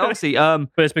 But yeah, obviously. But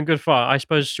it's been good fun. I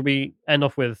suppose should we end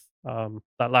off with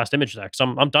that last image there? Because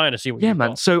I'm dying to see what. Yeah,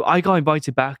 man. So I got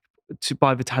invited back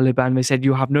by the Taliban. They said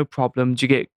you have no problems.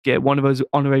 You get one of those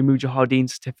honorary Mujahideen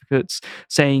certificates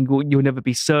saying you'll never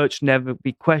be searched, never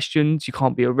be questioned, you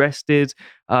can't be arrested.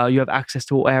 You have access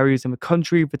to all areas in the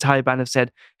country. The Taliban have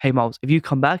said, hey Miles, if you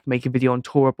come back, make a video on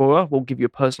Tora Bora, we'll give you a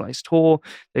personalized tour.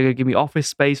 They're going to give me office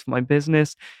space for my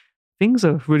business. Things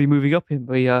are really moving up in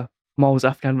the Miles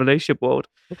Afghan relationship world.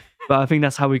 But I think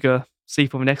that's how we go. See you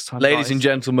for the next time. Ladies guys. and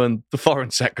gentlemen, the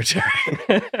Foreign Secretary.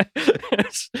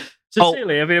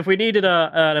 Sincerely, I mean, if we needed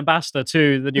an ambassador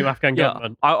to the new Afghan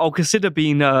government, I'll consider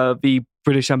being the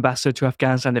British ambassador to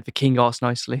Afghanistan if the king asks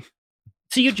nicely.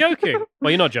 So you're joking?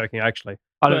 Well, you're not joking, actually.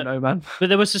 I don't know, man. But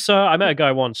there was this. I met a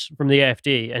guy once from the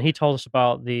AFD, and he told us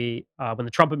about the when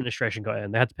the Trump administration got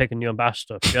in, they had to pick a new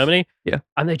ambassador for Germany. Yeah,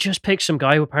 and they just picked some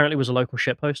guy who apparently was a local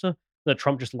shitposter that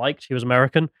Trump just liked. He was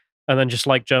American, and then just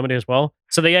liked Germany as well.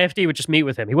 So the AFD would just meet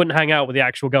with him. He wouldn't hang out with the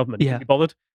actual government. He Yeah. wouldn't be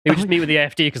bothered. He would just meet with the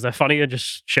AFD because they're funny and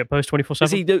just shitpost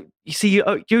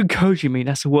 24/7. You're encouraging me.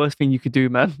 That's the worst thing you could do,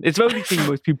 man. It's the only thing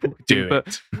most people could do.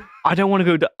 But I don't want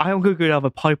to go. I don't want to go down a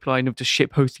pipeline of just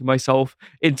shit posting myself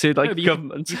into like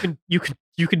government.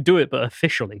 You can do it, but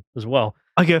officially as well.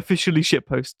 I can officially shit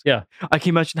post. Yeah. I can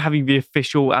imagine having the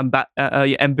official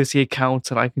embassy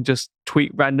account, and I can just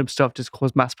tweet random stuff, just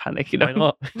cause mass panic. You know? Why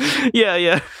not?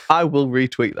 Yeah. I will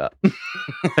retweet that.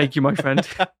 Thank you, my friend.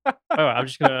 All right, I'm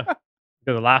just gonna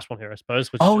go to the last one here, I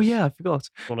suppose. Which Oh is yeah, I forgot.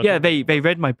 one Yeah, of they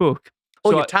read my book.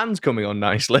 Oh, So your tan's coming on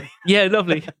nicely. yeah,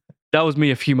 lovely. That was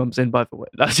me a few months in, by the way.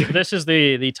 This is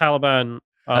the Taliban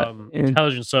in-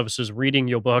 intelligence services reading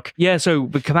your book. Yeah, so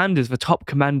the top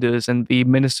commanders and the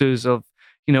ministers of,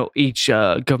 each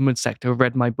government sector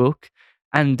read my book,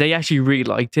 and they actually really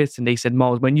liked it. And they said,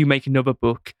 Miles, when you make another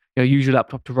book, use your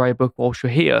laptop to write a book whilst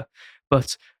you're here,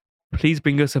 but please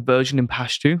bring us a version in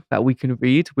Pashto that we can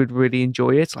read. We'd really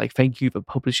enjoy it. Like, thank you for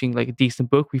publishing like a decent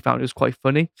book. We found it was quite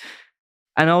funny.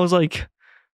 And I was like,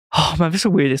 oh man, this is the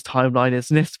weirdest timeline,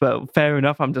 isn't it? But fair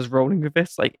enough, I'm just rolling with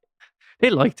this. Like, they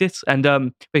liked it,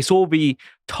 and they saw the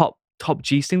top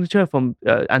G signature from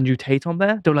Andrew Tate on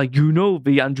there. They were like,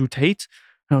 the Andrew Tate,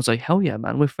 and I was like, hell yeah,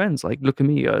 man, we're friends. Like, look at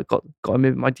me, got him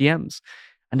in my DMs,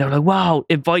 and they were like, wow,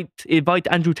 invite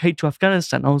Andrew Tate to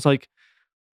Afghanistan. I was like,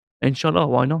 inshallah,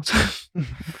 why not?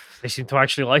 They seem to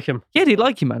actually like him. Yeah, they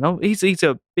like him, man. He's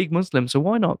a big Muslim, so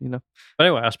why not? But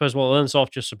anyway, I suppose we'll end this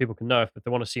off just so people can know if they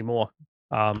want to see more.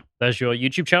 There's your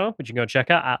YouTube channel, which you can go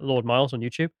check out at Lord Miles on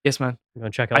YouTube. Yes, man. You can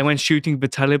go check out. I went shooting the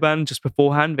Taliban just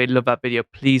beforehand. They love that video.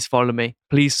 Please follow me.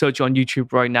 Please search on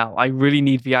YouTube right now. I really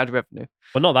need the ad revenue.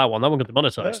 Well, not that one. That one got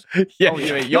demonetized. Yeah, I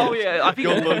think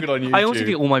you're looking on YouTube. I also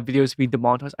think all my videos have been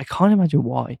demonetized. I can't imagine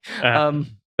why.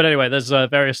 But anyway, there's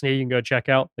various here you can go check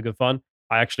out. They're good fun.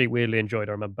 I actually weirdly enjoyed.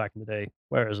 I remember back in the day.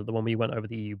 Where is it? The one we went over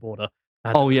the EU border. I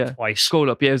had to do it twice. Scroll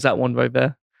up. Yeah, there's that one right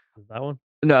there. Is that one?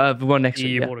 No, the one next to it.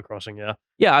 EU Yeah, border crossing. Yeah.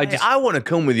 yeah. I want to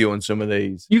come with you on some of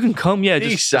these. You can come. Yeah,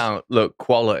 These look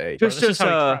quality. Bro, Just- this is how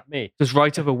he trapped me. just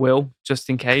write up a will just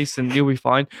in case, and you'll be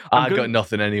fine. I got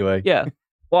nothing anyway. Yeah.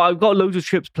 Well, I've got loads of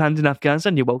trips planned in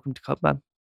Afghanistan. You're welcome to come, man.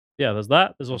 Yeah, there's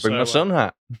that. There's also Bring my sun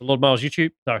hat. the Lord Miles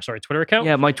YouTube. Sorry, Twitter account.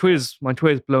 Yeah, my Twitter's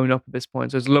blown up at this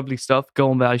point, so it's lovely stuff. Go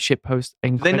on there. I shit post.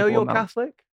 Do they know you're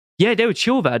Catholic? Yeah, they were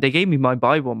chill there. They gave me my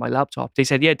Bible on my laptop. They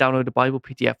said, yeah, download the Bible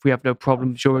PDF. We have no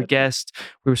problems. You're a guest.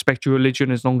 We respect your religion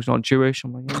as long as you're not Jewish.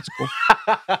 I'm like, yeah,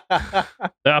 that's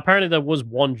cool. Apparently, there was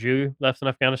one Jew left in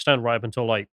Afghanistan right up until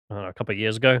like a couple of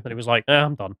years ago. And he was like,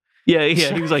 I'm done. Yeah.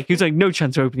 He was like, no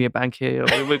chance of opening a bank here.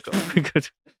 We're good.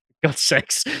 God's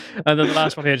sakes. And then the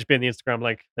last one here just being the Instagram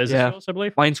link. There's yours, I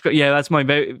believe. My Instagram, yeah, that's my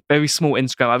very, very small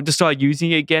Instagram. I've just started using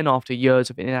it again after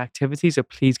years of inactivity. So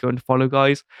please go and follow,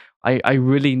 guys. I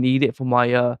really need it for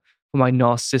my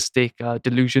narcissistic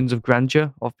delusions of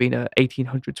grandeur of being a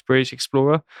 1800s British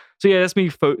explorer. So yeah, that's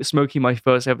me smoking my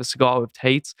first ever cigar with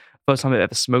Tate. First time I've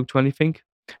ever smoked or anything.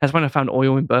 That's when I found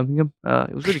oil in Birmingham.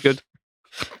 It was really good.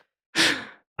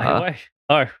 Anyway,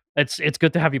 it's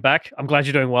good to have you back. I'm glad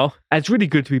you're doing well. It's really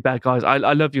good to be back, guys. I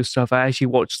love your stuff. I actually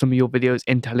watched some of your videos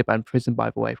in Taliban prison,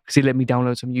 by the way, because he let me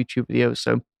download some YouTube videos.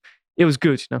 So it was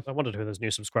good, I wondered who those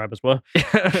new subscribers were.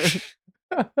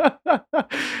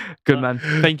 Good, man.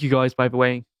 Thank you, guys, by the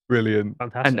way. Brilliant.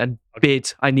 Fantastic. And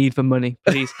bid, I need the money,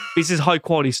 please. This is high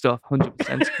quality stuff,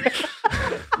 100%.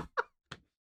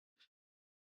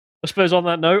 I suppose on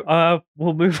that note,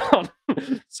 we'll move on.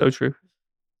 So true.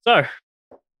 So,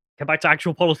 get back to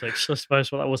actual politics. I suppose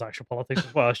that was actual politics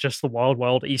as well. It's just the wild,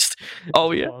 wild east.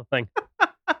 Oh, yeah. Thing.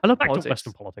 I love Back politics. to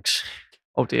Western politics.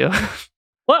 Oh, dear.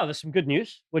 Well, there's some good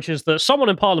news, which is that someone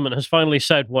in Parliament has finally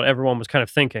said what everyone was kind of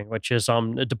thinking, which is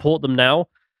deport them now,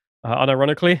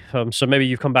 unironically. So maybe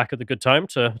you've come back at the good time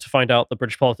to find out that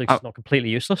British politics is not completely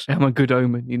useless. I'm a good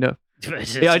omen, Yeah,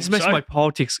 I just mentioned my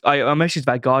politics. I messaged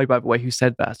that guy, by the way, who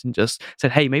said that and just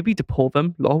said, hey, maybe deport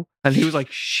them, lol. And he was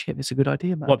like, shit, it's a good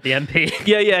idea, man. What, the MP?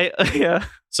 Yeah.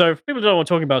 So, for people who don't know what I'm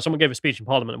talking about, someone gave a speech in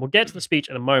Parliament, and we'll get to the speech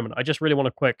in a moment. I just really want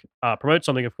to quick promote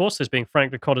something, of course, this being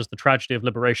Frank Ricotta's The Tragedy of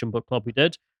Liberation book club we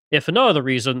did. If for no other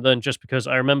reason than just because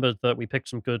I remembered that we picked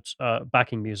some good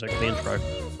backing music for the intro,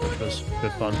 which was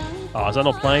good fun. Is that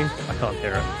not playing? I can't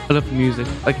hear it. I love the music.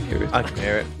 I can hear it. I can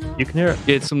hear it. You can hear it?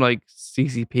 Yeah, it's some like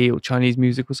CCP or Chinese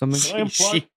music or something. Can I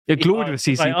unplug? Yeah, glory with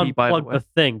I CCP, by the unplugged way. the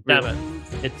thing. Damn it.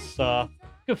 It's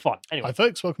good fun. Anyway, Hi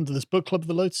folks, welcome to this book club of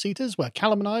the Lotus Eaters, where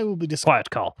Callum and I will be discussing. quiet,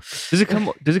 Carl. Does it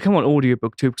come on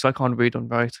audiobook too? Because I can't read on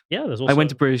right. Yeah, there's also. I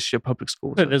went to British public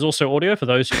school. So. There's also audio for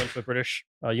those who went to a British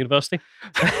university.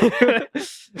 But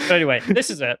anyway, this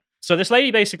is it. So this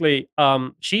lady basically,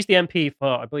 she's the MP for,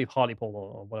 I believe, Hartlepool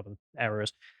or whatever the area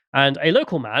is. And a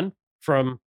local man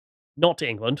from not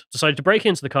England decided to break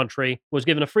into the country, was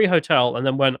given a free hotel, and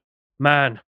then went,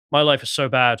 man, my life is so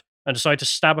bad, and decided to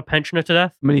stab a pensioner to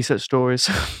death. Many such stories.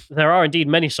 There are indeed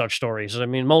many such stories. I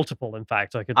mean, multiple, in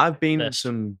fact. I've been in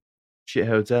some shit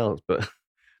hotels, but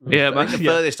Yeah, I think the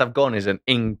yeah. furthest I've gone is an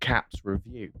in caps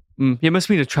review. You must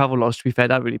mean a travel lodge, to be fair.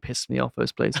 That really pissed me off,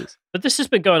 those places. But this has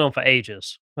been going on for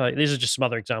ages. These are just some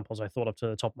other examples I thought of to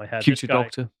the top of my head. Future This guy,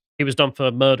 doctor. he was done for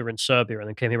murder in Serbia and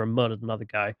then came here and murdered another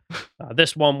guy.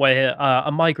 This one where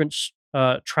a migrant's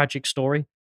tragic story,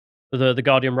 the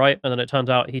Guardian write, and then it turns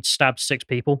out he'd stabbed 6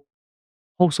 people.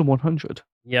 Wholesome 100.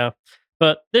 Yeah.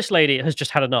 But this lady has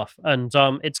just had enough. And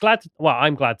I'm glad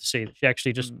to see that she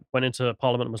actually just went into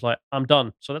Parliament and was like, I'm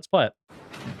done. So let's play it.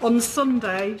 On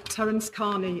Sunday, Terence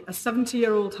Carney, a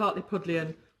 70-year-old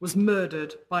Hartlepoolian, was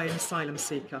murdered by an asylum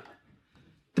seeker.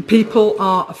 The people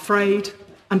are afraid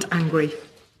and angry.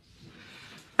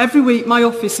 Every week, my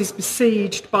office is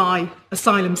besieged by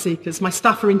asylum seekers. My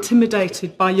staff are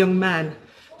intimidated by young men.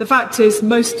 The fact is,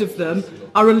 most of them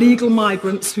are illegal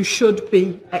migrants who should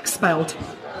be expelled.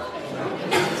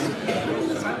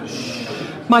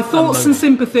 My thoughts and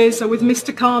sympathies are with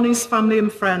Mr. Carney's family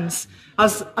and friends,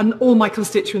 and all my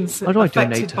constituents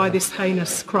affected by this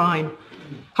heinous crime.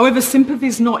 However, sympathy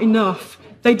is not enough.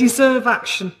 They deserve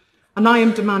action, and I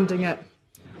am demanding it.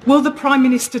 Will the Prime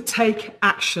Minister take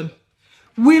action?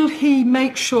 Will he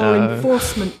make sure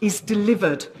enforcement is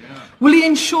delivered? Will he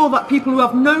ensure that people who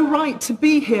have no right to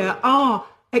be here are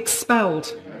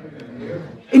expelled?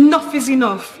 Enough is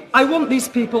enough. I want these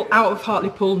people out of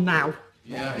Hartlepool now.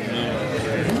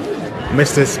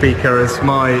 Mr. Speaker, as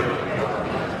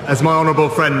my honourable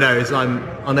friend knows, I'm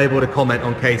unable to comment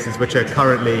on cases which are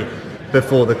currently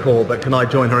before the court, but can I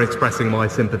join her in expressing my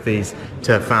sympathies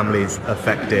to families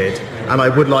affected? And I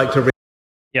would like to...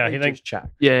 Yeah, he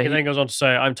then goes on to say,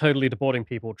 I'm totally deporting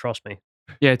people, trust me.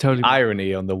 Yeah, totally.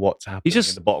 Irony on the WhatsApp. He's just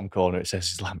in the bottom corner. It says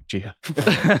Islamic Jihad.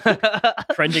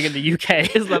 Trending in the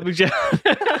UK. Islamic Jihad.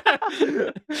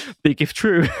 Big if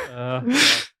true. Yeah.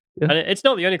 And it's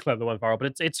not the only clip that went viral,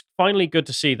 but it's finally good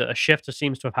to see that a shift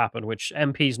seems to have happened, which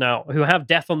MPs now, who have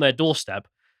death on their doorstep,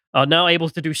 are now able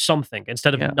to do something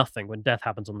instead of nothing when death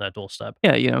happens on their doorstep.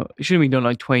 Yeah, it should have been done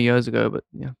like 20 years ago, but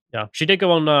yeah. Yeah, she did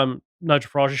go on Nigel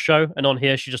Farage's show, and on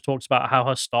here she just talks about how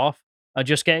her staff are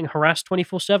just getting harassed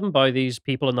 24/7 by these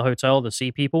people in the hotel, the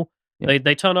sea people. Yeah.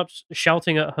 They turn up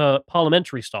shouting at her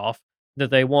parliamentary staff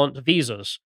that they want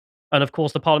visas. And of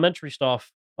course, the parliamentary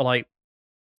staff are like,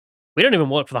 we don't even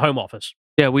work for the Home Office.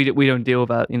 Yeah, we don't deal with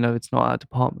that. It's not our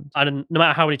department. And no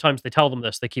matter how many times they tell them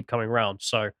this, they keep coming around.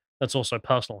 So that's also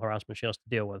personal harassment she has to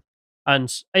deal with.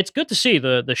 And it's good to see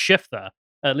the shift there,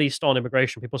 at least on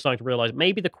immigration. People are starting to realize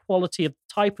maybe the quality of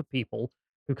the type of people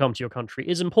who come to your country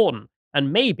is important.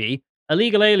 And maybe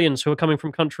illegal aliens who are coming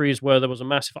from countries where there was a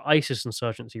massive ISIS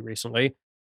insurgency recently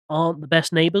aren't the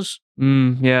best neighbors.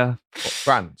 Yeah. What,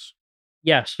 France?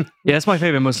 Yes. Yeah, it's my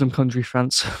favorite Muslim country,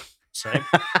 France. Same.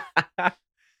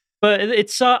 But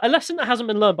it's a lesson that hasn't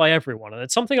been learned by everyone, and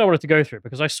it's something I wanted to go through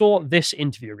because I saw this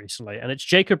interview recently, and it's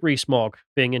Jacob Rees-Mogg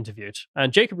being interviewed.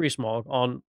 And Jacob Rees-Mogg,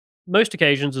 on most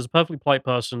occasions, is a perfectly polite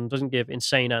person, doesn't give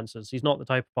insane answers. He's not the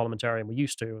type of parliamentarian we're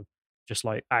used to, just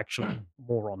like actually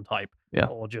moron type,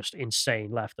 or just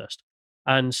insane leftist.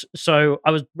 And so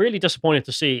I was really disappointed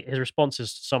to see his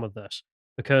responses to some of this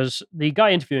because the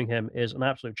guy interviewing him is an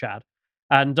absolute Chad,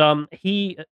 and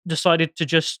he decided to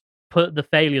just put the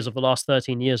failures of the last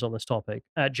 13 years on this topic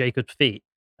at Jacob's feet,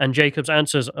 and Jacob's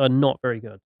answers are not very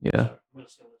good. Yeah.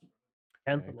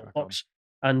 And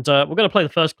we're going to play the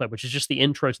first clip, which is just the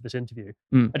intro to this interview.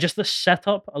 And just the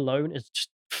setup alone is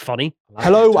just funny.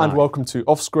 Hello and welcome to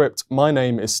Off Script. My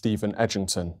name is Stephen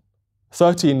Edgington.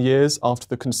 13 years after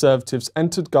the Conservatives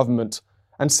entered government,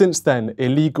 and since then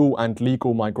illegal and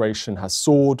legal migration has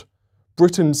soared,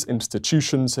 Britain's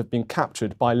institutions have been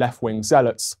captured by left-wing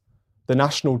zealots. The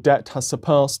national debt has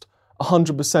surpassed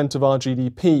 100% of our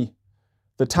GDP.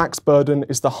 The tax burden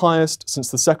is the highest since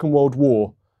the Second World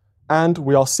War, and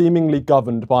we are seemingly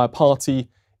governed by a party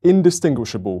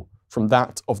indistinguishable from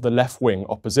that of the left-wing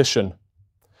opposition.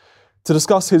 To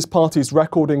discuss his party's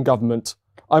record in government,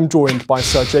 I'm joined by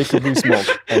Sir Jacob Rees-Mogg,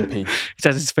 MP. He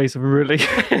has his face of really.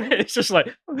 It's just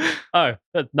like, oh,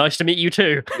 nice to meet you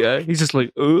too. Yeah, he's just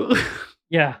like, ugh.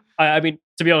 Yeah, I mean,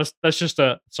 to be honest, that's just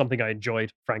something I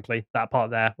enjoyed, frankly, that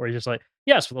part there, where he's just like,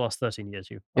 yes, for the last 13 years,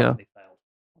 you've failed on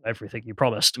everything you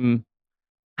promised.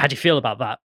 How do you feel about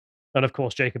that? And of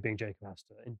course, Jacob being Jacob has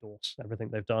to endorse everything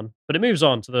they've done. But it moves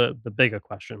on to the bigger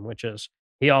question, which is,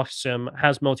 he asks him,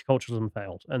 has multiculturalism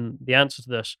failed? And the answer to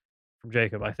this from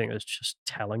Jacob, I think, is just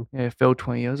telling. Yeah, it failed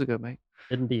 20 years ago, mate.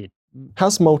 Indeed.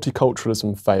 Has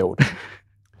multiculturalism failed?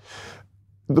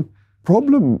 The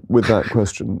problem with that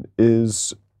question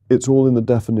is it's all in the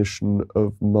definition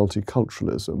of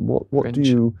multiculturalism. What do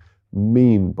you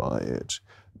mean by it?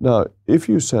 Now, if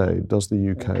you say, does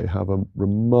the UK have a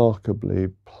remarkably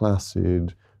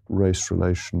placid race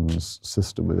relations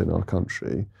system within our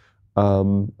country,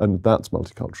 and that's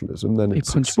multiculturalism, then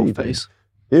it's succeeding.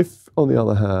 If, on the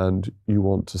other hand, you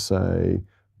want to say,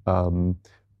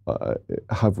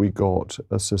 have we got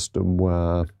a system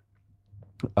where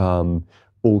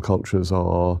all cultures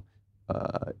are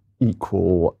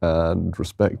equal and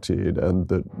respected, and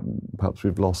that perhaps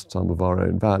we've lost some of our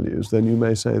own values, then you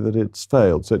may say that it's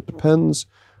failed. So it depends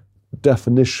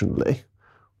definitionally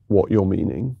what you're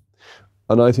meaning.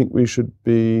 And I think we should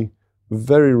be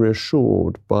very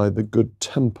reassured by the good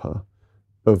temper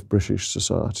of British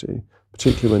society,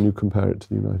 particularly when you compare it to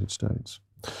the United States.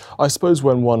 I suppose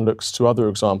when one looks to other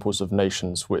examples of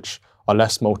nations which are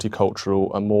less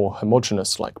multicultural and more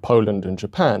homogenous, like Poland and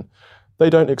Japan, they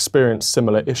don't experience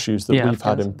similar issues that we've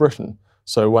had in Britain.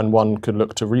 So when one could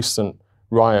look to recent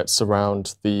riots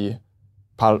around the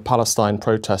Palestine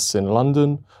protests in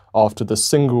London, after the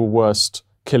single worst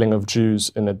killing of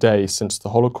Jews in a day since the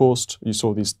Holocaust, you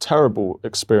saw these terrible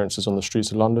experiences on the streets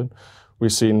of London.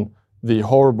 We've seen the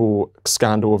horrible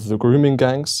scandal of the grooming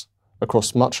gangs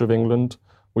across much of England.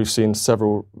 We've seen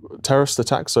several terrorist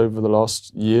attacks over the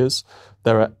last years.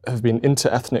 There have been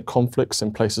inter-ethnic conflicts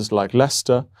in places like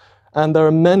Leicester, and there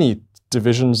are many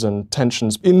divisions and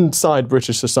tensions inside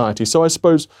British society. So I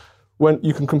suppose when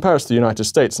you can compare us to the United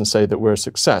States and say that we're a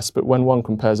success, but when one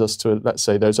compares us to, let's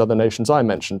say, those other nations I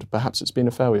mentioned, perhaps it's been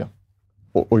a failure.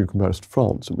 Or you compare us to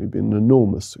France, and we've been an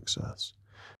enormous success.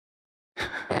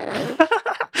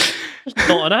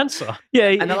 Not an answer. Yeah.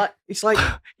 And it's like,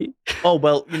 oh,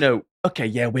 well, okay,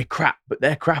 yeah, we're crap, but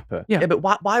they're crapper. Yeah. But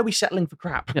why are we settling for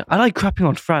crap? Yeah, I like crapping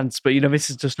on France, but this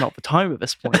is just not the time at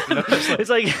this point. It's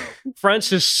like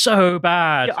France is so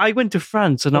bad. Yeah, I went to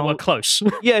France and we're close.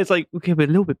 Yeah, it's like, okay, we're a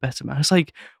little bit better, man. It's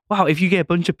like, wow, if you get a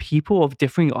bunch of people of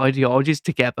differing ideologies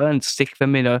together and stick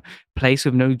them in a place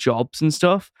with no jobs and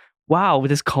stuff, wow, with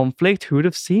this conflict, who would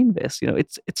have seen this?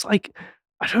 It's like,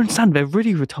 I don't understand. They're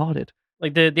really retarded.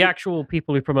 Like the actual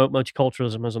people who promote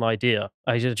multiculturalism as an idea,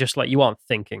 are just like, you aren't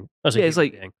thinking as a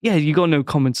human being. Yeah, you got no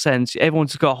common sense.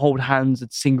 Everyone's got to hold hands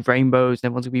and sing rainbows, and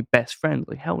everyone's gonna be best friends.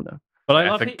 Like, hell no. But I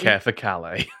love care for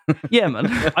Calais. Yeah,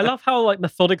 man. I love how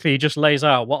methodically he just lays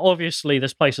out, well, obviously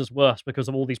this place is worse because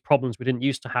of all these problems we didn't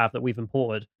used to have that we've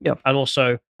imported. Yeah. And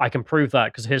also I can prove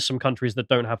that because here's some countries that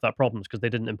don't have that problems because they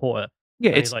didn't import it.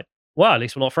 Yeah, and he's like, well, at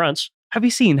least we're not France. Have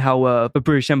you seen how the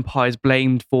British Empire is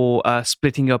blamed for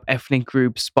splitting up ethnic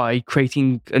groups by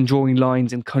creating and drawing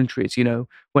lines in countries,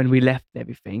 when we left and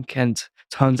everything? And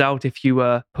turns out if you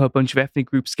put a bunch of ethnic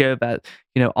groups together that,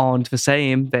 aren't the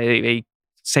same, they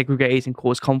segregate and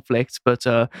cause conflict, but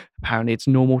apparently it's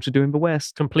normal to do in the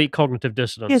West. Complete cognitive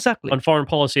dissonance. Yeah, exactly. On foreign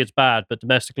policy, it's bad, but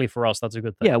domestically for us, that's a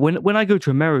good thing. Yeah, when I go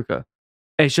to America,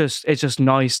 it's just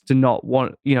nice to not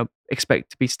want, expect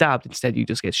to be stabbed. Instead, you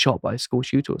just get shot by a school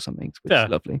shooter or something, which is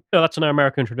lovely. Yeah, that's an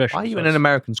American tradition. Why are you in an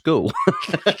American school?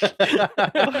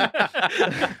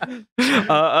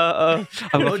 I've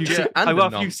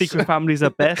got a few secret families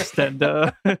at best,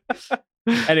 and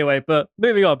anyway, but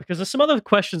moving on, because there's some other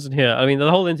questions in here. I mean,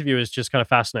 the whole interview is just kind of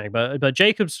fascinating, but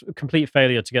Jacob's complete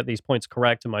failure to get these points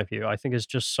correct, in my view, I think is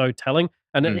just so telling.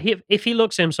 And if he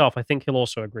looks at himself, I think he'll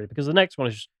also agree, because the next one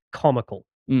is just comical.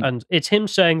 And it's him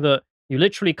saying that you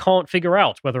literally can't figure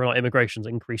out whether or not immigration's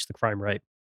increased the crime rate.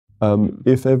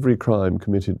 If every crime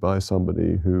committed by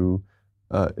somebody who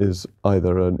is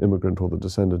either an immigrant or the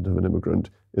descendant of an immigrant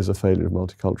is a failure of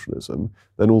multiculturalism,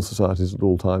 then all societies at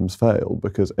all times fail,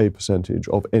 because a percentage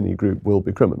of any group will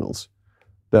be criminals.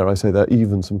 Dare I say, there are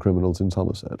even some criminals in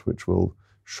Somerset, which will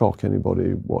shock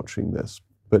anybody watching this.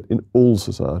 But in all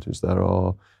societies, there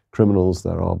are criminals,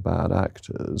 there are bad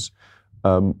actors.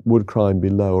 Would crime be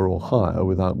lower or higher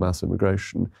without mass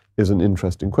immigration is an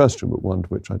interesting question, but one to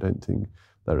which I don't think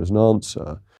there is an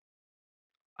answer.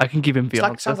 I can give him the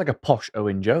answer. Sounds like a posh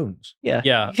Owen Jones. Yeah.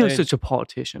 Yeah. He was such a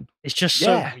politician. It's just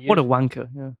so weird. What a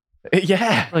wanker. Yeah.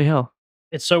 Yeah. Oh, hell.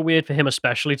 It's so weird for him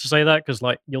especially to say that, because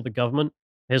you're the government.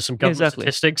 Here's some government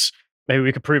statistics. Maybe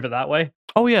we could prove it that way.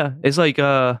 Oh yeah. It's like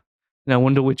I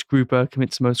wonder which group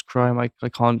commits the most crime. I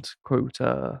can't quote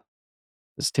the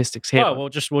statistics here. Oh, we'll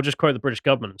just quote the British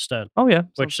government instead. Oh yeah.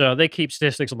 Which they keep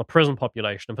statistics on the prison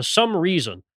population, and for some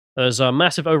reason there's a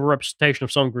massive overrepresentation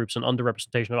of some groups and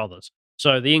underrepresentation of others.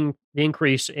 So the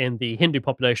increase in the Hindu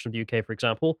population of the UK, for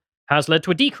example, has led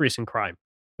to a decrease in crime.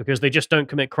 because they just don't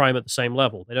commit crime at the same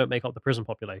level. They don't make up the prison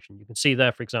population. You can see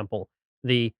there, for example,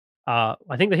 I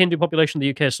think the Hindu population in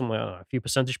the UK is somewhere, I don't know, a few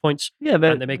percentage points. Yeah,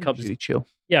 and they make up really chill.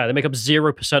 Yeah, they make up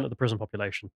 0% of the prison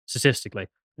population statistically.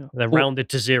 Yeah. They're rounded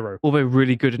to 0. Or they're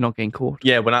really good at not getting caught.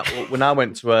 Yeah, when I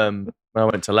went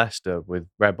to Leicester with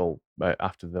Rebel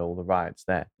after all the riots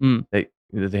there, the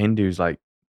Hindus, like,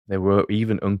 they were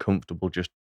even uncomfortable just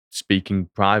speaking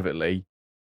privately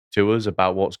to us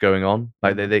about what's going on.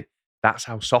 Like they that's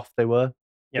how soft they were.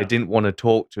 Yeah. They didn't want to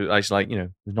talk to us. Like, there's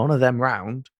none of them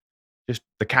round. Just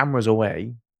the camera's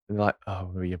away. And they're like,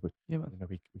 oh, yeah, but we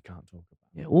can't talk about it.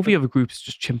 Yeah, all the other groups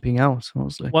just chimping out,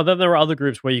 honestly. Well, then there are other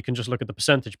groups where you can just look at the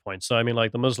percentage points. So, I mean,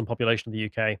 like the Muslim population of the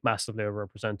UK, massively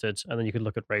overrepresented. And then you could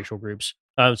look at racial groups.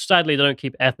 Sadly, they don't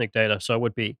keep ethnic data, so it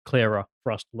would be clearer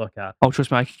for us to look at. Oh,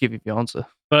 trust me, I could give you the answer.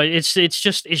 But it's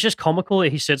just comical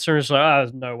that he sits there and is like,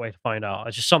 there's no way to find out.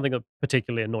 It's just something that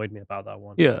particularly annoyed me about that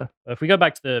one. Yeah. If we go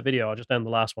back to the video, I'll just end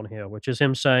the last one here, which is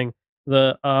him saying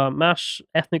the mass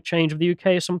ethnic change of the UK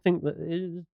is something that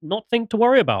is not thing to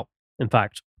worry about, in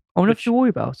fact. Oh, nothing to worry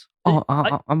about. Oh,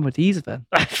 I'm at ease then.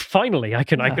 Finally, I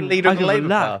can lead on the Labour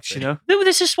relax, Party.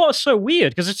 This is what's so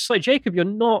weird, because it's just like, Jacob,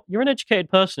 you're an educated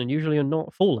person, and usually you're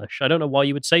not foolish. I don't know why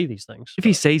you would say these things. If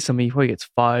he says something, he probably gets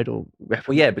fired or Well,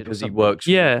 yeah, because he works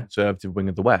for the conservative wing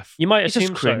of the WEF. You might It's just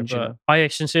assume cringe, so, but I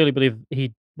sincerely believe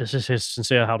this is his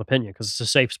sincere held opinion, because it's a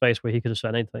safe space where he could have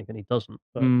said anything, and he doesn't.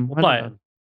 But we'll I play don't it. know.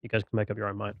 You guys can make up your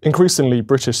own mind. Increasingly,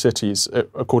 British cities,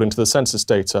 according to the census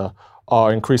data,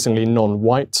 are increasingly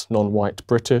non-white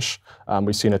British.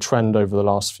 We've seen a trend over the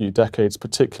last few decades,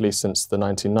 particularly since the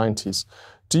 1990s.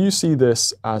 Do you see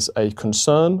this as a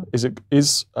concern? Is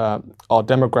our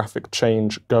demographic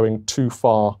change going too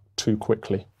far too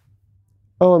quickly?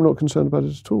 Oh, I'm not concerned about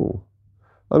it at all.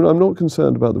 I'm not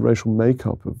concerned about the racial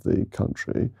makeup of the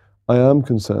country. I am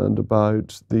concerned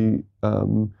about the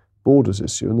borders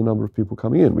issue and the number of people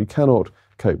coming in. We cannot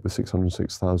cope with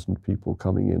 606,000 people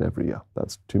coming in every year.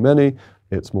 That's too many.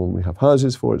 It's more than we have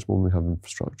houses for. It's more than we have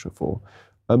infrastructure for.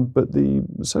 But the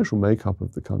social makeup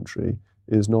of the country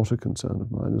is not a concern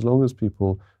of mine, as long as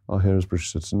people are here as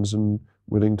British citizens and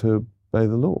willing to obey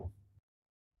the law.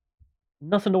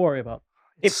 Nothing to worry about.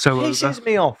 It pisses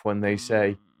me off when they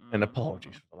say, and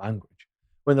apologies for the language,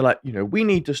 when they're like, we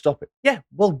need to stop it. Yeah,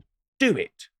 well, do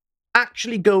it.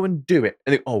 Actually go and do it.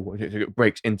 And it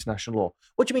breaks international law.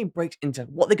 What do you mean breaks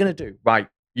international? What are they going to do? Right,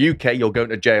 UK, you're going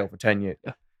to jail for 10 years.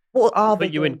 Yeah. What are they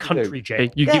you in country jail?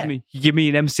 You give me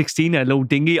an M16 and a little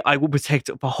dinghy, I will protect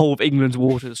the whole of England's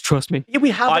waters. Trust me. Yeah,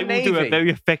 we have a Navy. I will do a very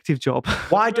effective job.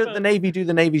 Why don't the Navy do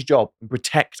the Navy's job and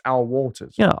protect our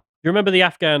waters? Yeah. You remember the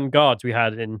Afghan guards we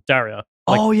had in Darya?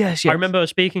 Yes. I remember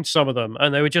speaking to some of them,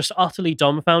 and they were just utterly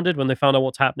dumbfounded when they found out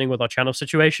what's happening with our channel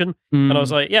situation. And I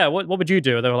was like, yeah, what would you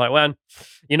do? And they were like, well,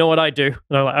 you know what I do?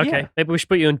 And I was like, okay, maybe we should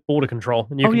put you in border control,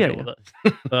 and you can deal with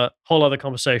it. But whole other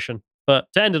conversation. But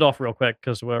to end it off real quick,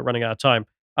 because we're running out of time,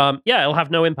 it'll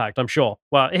have no impact, I'm sure.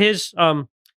 Well, here's the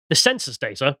census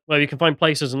data, where you can find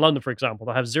places in London, for example,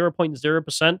 that have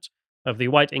 0.0% of the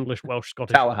white English, Welsh,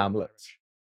 Scottish, Tower Hamlets.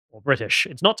 Or British.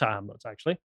 It's not Tower Hamlets,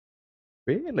 actually.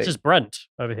 Really? This is Brent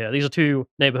over here. These are two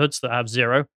neighborhoods that have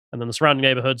 0, and then the surrounding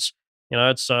neighborhoods,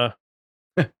 it's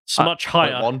much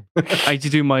higher. I had to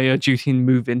do my duty and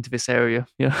move into this area.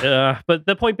 Yeah. But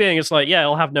the point being, it's like,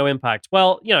 it'll have no impact.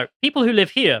 Well, people who live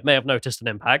here may have noticed an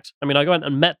impact. I mean, I went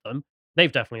and met them.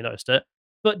 They've definitely noticed it.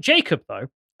 But Jacob, though,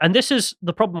 and this is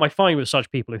the problem I find with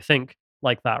such people who think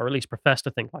like that, or at least profess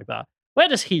to think like that. Where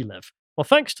does he live? Well,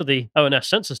 thanks to the ONS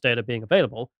census data being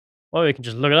available, we can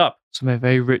just look it up. Somewhere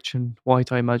very rich and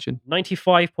white, I imagine.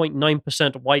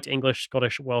 95.9% white English,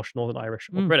 Scottish, Welsh, Northern Irish,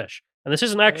 or British. And this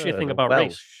isn't actually a thing about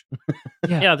race.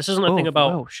 This isn't a thing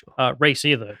about race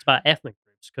either. It's about ethnic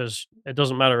groups, because it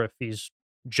doesn't matter if he's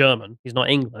German, he's not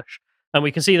English. And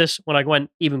we can see this when I went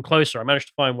even closer. I managed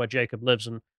to find where Jacob lives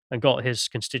and got his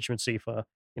constituency for,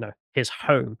 his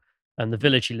home and the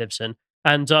village he lives in.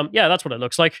 And that's what it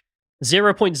looks like.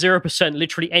 0.0%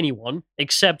 literally anyone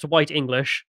except white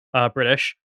English,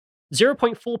 British,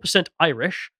 0.4%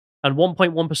 Irish, and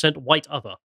 1.1% white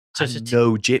other. So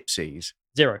no gypsies.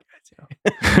 0.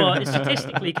 But it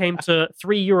statistically came to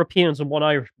 3 Europeans and 1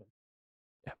 Irishman.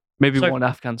 Yeah. Maybe 1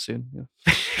 Afghan soon.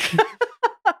 Yeah.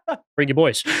 Bring your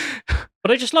boys.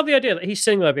 But I just love the idea that he's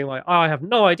sitting there being like, I have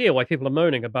no idea why people are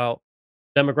moaning about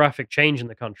demographic change in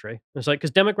the country. It's like,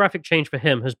 because demographic change for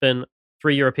him has been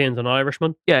 3 Europeans and an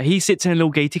Irishman. Yeah, he sits in a little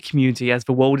gated community as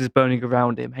the world is burning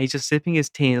around him. He's just sipping his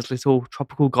tea in his little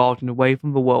tropical garden away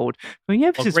from the world. I mean,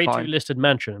 this is Grade fine. 2 listed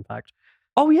mansion, in fact.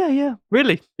 Oh, yeah.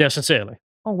 Really? Yeah, sincerely.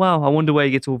 Oh, wow. I wonder where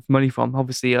he gets all the money from.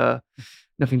 Obviously,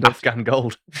 nothing does. Afghan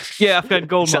gold. Yeah, Afghan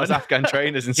gold Sells mine. Afghan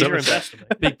trainers in He's your Somerset. investor,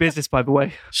 mate. Big business, by the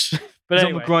way. But He's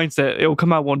anyway, on the grind set. It'll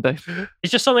come out one day.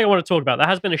 it's just something I want to talk about. There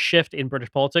has been a shift in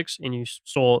British politics, and you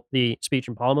saw the speech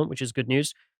in Parliament, which is good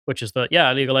news, which is that,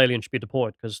 illegal aliens should be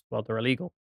deported because, well, they're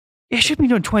illegal. It should be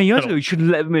done 20 years ago. You shouldn't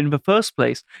let them in the first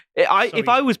place. If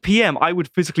I was PM, I would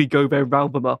physically go there and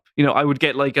round them up. I would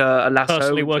get like a lasso.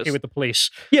 Personally working with the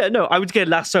police. Yeah, no, I would get a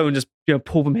lasso and just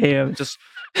pull them here and just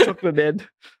chuck them in.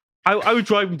 I would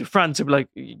drive them to France and be like,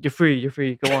 you're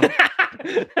free, go on.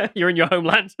 You're in your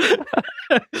homeland.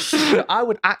 I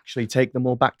would actually take them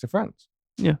all back to France.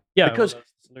 Yeah. Because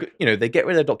they get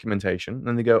rid of their documentation and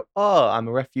then they go, oh, I'm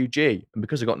a refugee. And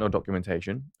because they've got no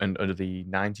documentation, and under the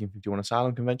 1951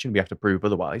 Asylum Convention, we have to prove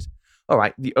otherwise. All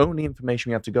right, the only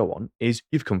information we have to go on is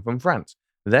you've come from France.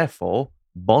 Therefore,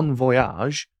 bon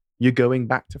voyage, you're going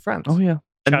back to France. Oh, yeah.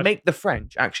 And make the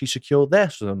French actually secure their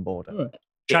southern border. Right.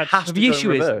 It has to the go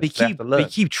issue in is reverse. they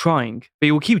keep trying.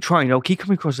 They will keep trying. They'll keep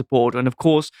coming across the border, and of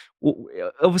course,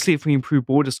 obviously, if we improve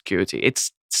border security,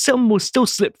 some will still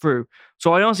slip through.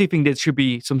 So I honestly think there should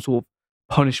be some sort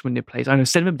of punishment in place. I know,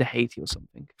 send them to Haiti or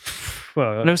something.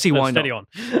 Well, I don't see why steady not.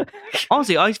 on.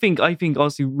 Honestly, I think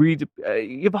honestly,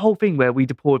 you have a whole thing where we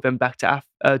deported them back to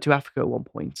Africa at one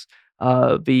point.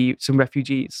 Some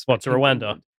refugees. What, to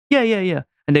Rwanda? Yeah.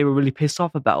 And they were really pissed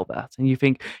off about that. And you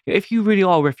think, if you really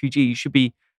are a refugee, you should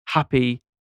be happy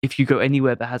if you go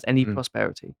anywhere that has any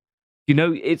prosperity.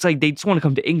 It's like they just want to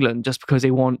come to England just because they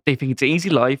think it's an easy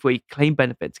life where you claim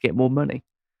benefits to get more money.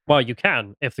 Well, you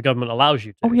can if the government allows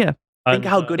you to. Oh, yeah. Think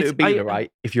how good it would be,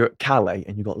 right? If you're at Calais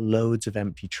and you've got loads of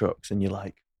empty trucks and you're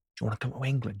like, do you want to come to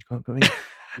England? You can't come in.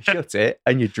 You shut it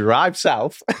and you drive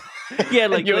south. Yeah,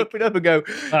 like you open up and go,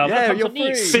 you're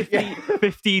free.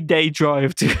 15-day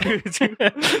drive to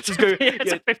just go.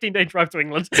 It's a 15-day drive to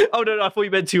England. Oh no, I thought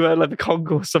you meant to like the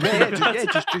Congo or something.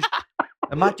 Just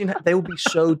imagine they would be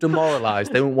so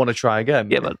demoralised they wouldn't want to try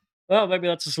again. Yeah, man. Well, maybe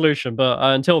that's a solution. But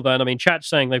until then, I mean, chat's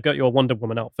saying they've got your Wonder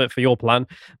Woman outfit for your plan,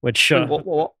 which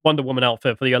what? Wonder Woman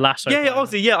outfit for your lasso. Yeah,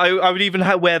 honestly, I would even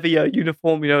wear the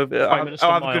uniform. I'll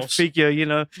have a good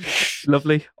figure.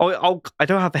 Lovely. I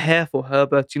don't have the hair for her,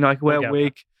 but I can wear a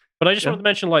wig. But I just wanted to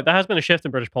mention, there has been a shift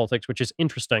in British politics, which is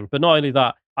interesting. But not only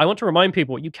that, I want to remind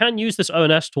people you can use this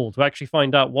ONS tool to actually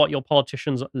find out what your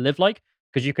politicians live like,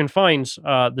 because you can find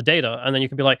the data, and then you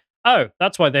can be like, oh,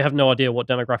 that's why they have no idea what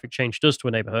demographic change does to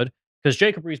a neighborhood. Because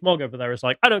Jacob Rees-Mogg over there is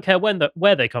like, I don't care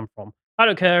where they come from. I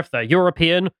don't care if they're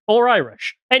European or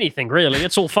Irish. Anything, really.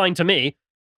 It's all fine to me.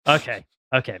 Okay,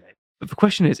 mate. But the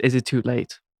question is it too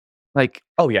late?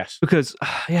 Oh, yes. Because,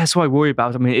 that's what I worry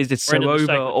about. I mean, is it so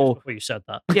over? Or before you said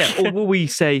that. Yeah, or will we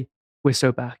say, we're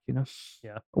so back, Yeah.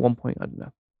 At one point, I don't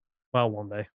know. Well, one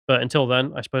day. But until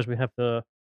then, I suppose we have I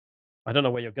don't know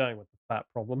where you're going with the fat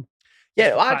problem.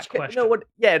 Yeah, you know what?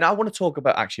 Yeah, and I want to talk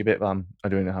about actually a bit. I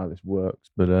don't know how this works,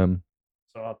 but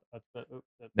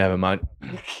never mind.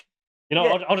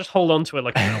 I'll just hold on to it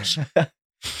like a mouse.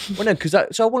 Well, no,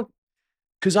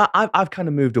 because I've kind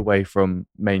of moved away from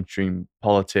mainstream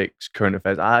politics, current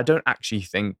affairs. I don't actually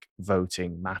think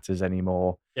voting matters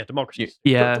anymore. Yeah, democracy.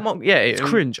 It's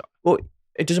cringe. Well,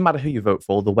 it doesn't matter who you vote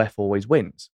for. The WEF always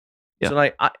wins. Yeah.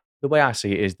 So, the way I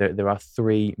see it is that there are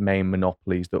three main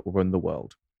monopolies that will run the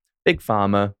world: Big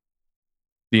Pharma,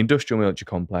 the industrial military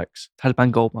complex,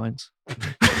 Taliban gold mines.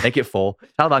 Make it four: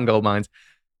 Taliban gold mines,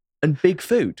 and Big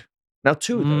Food. Now,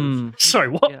 two of those. Sorry,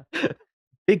 what? Yeah.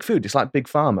 Big Food. It's like Big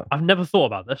Pharma. I've never thought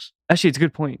about this. Actually, it's a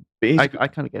good point. I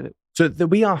kind of get it. So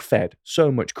we are fed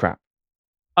so much crap.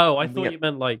 Oh, I thought you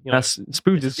meant that's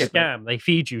food is a scam. They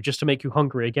feed you just to make you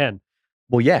hungry again.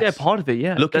 Well, yes. Yeah, part of it,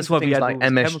 yeah. Look that's at why things like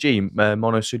MSG,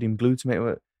 monosodium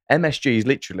glutamate. MSG is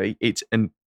literally, it's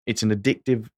an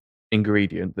addictive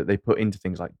ingredient that they put into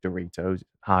things like Doritos,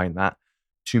 high in that,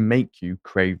 to make you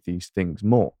crave these things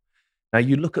more. Now,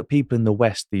 you look at people in the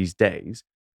West these days,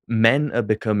 men are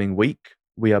becoming weak,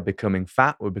 we are becoming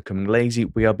fat, we're becoming lazy,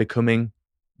 we are becoming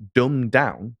dumbed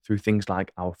down through things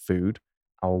like our food,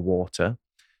 our water.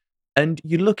 And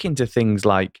you look into things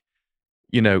like,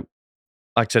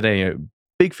 like today,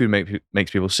 Big Food makes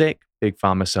people sick. Big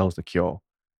Pharma sells the cure.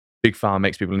 Big Pharma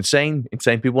makes people insane.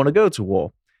 Insane people want to go to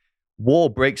war. War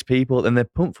breaks people and they're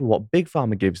pumped for what Big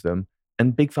Pharma gives them.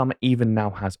 And Big Pharma even now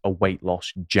has a weight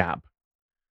loss jab.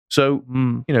 So,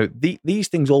 these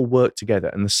things all work together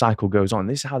and the cycle goes on.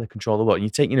 This is how they control the world. And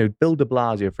you take, Bill de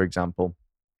Blasio, for example,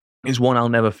 is one I'll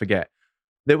never forget.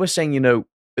 They were saying,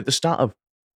 at the start of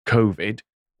COVID,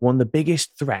 one of the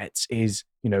biggest threats is,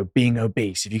 being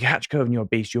obese. If you catch COVID and you're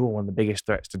obese, you're one of the biggest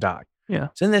threats to die. Yeah.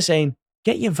 So then they're saying,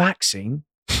 get your vaccine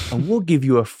and we'll give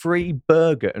you a free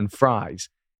burger and fries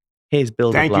Here's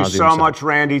Bill de Thank you Blasio so himself. much,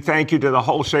 Randy. Thank you to the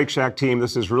whole Shake Shack team.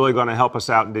 This is really going to help us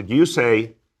out. And did you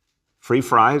say free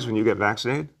fries when you get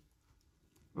vaccinated?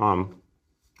 I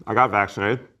got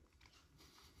vaccinated.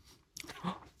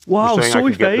 Wow, You're saying I soy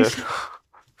could get face. this?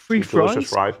 Free Delicious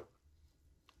fries. fries.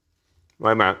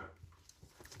 Wait a minute.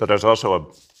 But there's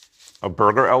also a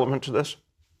burger element to this.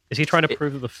 Is he trying to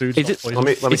prove that the food's Is not it- poison? Let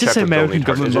me Is this check with Bill American Neathart.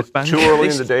 government Is it mukbang? too early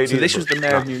in the day? So this was the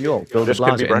mayor of New York, Bill de This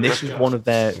could be Blasio, and this breakfast? is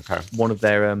one of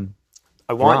their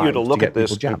I want you to bribes look to at get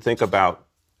this people and jabbed. think about.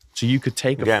 So you could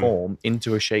take a Again, form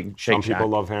into a Shake Some Shack. people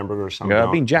love hamburgers. Some You know, don't.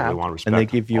 I've been They jabbed, want and they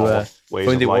respect give you all a. ways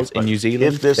When of it life, was in but New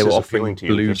Zealand, if this they were is offering appealing to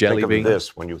you, blue just jelly think of beans,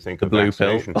 this when you think the of blue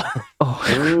pill. vaccination.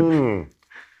 Oh.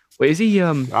 Wait, is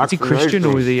he Christian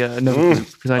or is he no?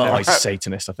 Because I know Oh, he's a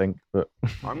Satanist, I think. But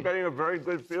I'm getting a very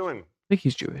good feeling I think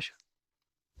he's Jewish.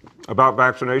 about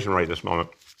vaccination right this moment.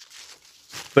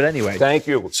 But anyway, Thank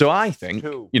you. So I think,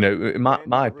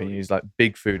 my opinion is like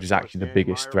big food is actually the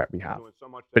biggest threat we have,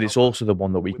 but it's also the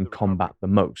one that we can combat the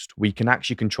most. We can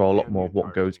actually control a lot more of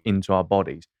what goes into our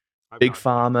bodies. Big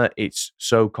pharma, it's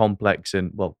so complex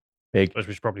and big. We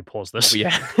should probably pause this.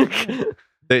 Yeah, that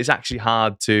it's actually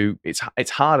it's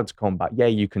harder to combat. Yeah,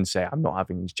 you can say I'm not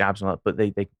having these jabs and all that, but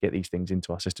they can get these things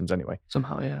into our systems anyway.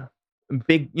 Somehow, yeah.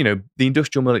 Big, the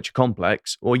industrial military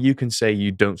complex, or you can say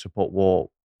you don't support war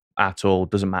at all,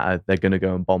 doesn't matter. They're going to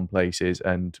go and bomb places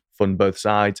and fund both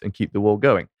sides and keep the war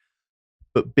going.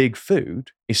 But big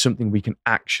food is something we can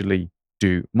actually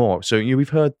do more. So we've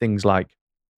heard things like,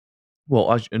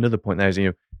 another point there is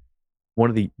one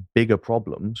of the bigger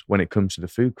problems when it comes to the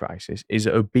food crisis is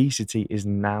that obesity is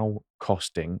now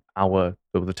costing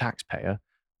the taxpayer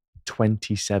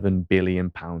 £27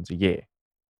 billion a year,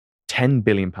 £10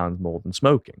 billion more than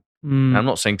smoking. And I'm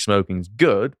not saying smoking's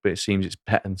good, but it seems it's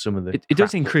better than some of the. It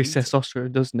does increase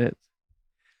testosterone, doesn't it?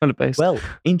 Kind of based. Well,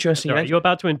 interesting. Sorry, you're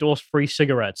about to endorse free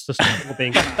cigarettes to stop people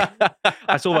being.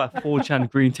 I saw that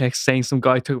 4chan green text saying some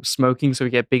guy took up smoking so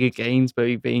he get bigger gains, but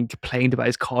he being complained about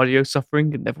his cardio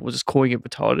suffering, and everyone was just calling it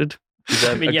retarded.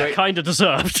 I mean, kind of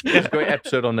deserved. There's a great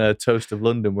episode on Toast of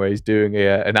London where he's doing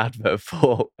an advert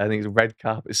for, I think it's red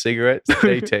carpet cigarettes.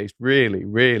 They taste really,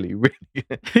 really, really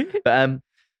good. But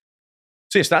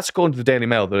so yes, that's according to the Daily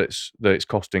Mail that it's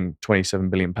costing £27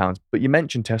 billion. But you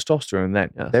mentioned testosterone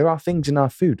then. Yes. There are things in our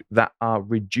food that are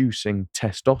reducing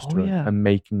testosterone and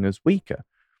making us weaker.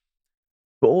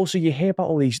 But also you hear about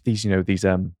all these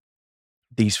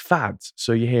fads.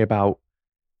 So you hear about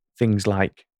things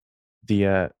like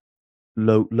the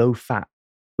low fat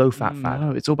fad.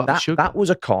 No, it's all about the sugar. That was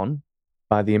a con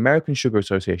by the American Sugar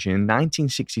Association in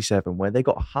 1967 where they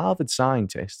got Harvard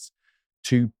scientists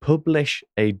to publish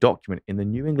a document in the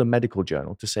New England Medical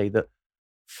Journal to say that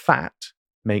fat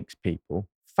makes people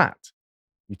fat.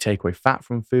 You take away fat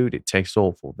from food, it tastes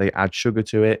awful. They add sugar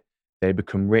to it, they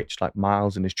become rich like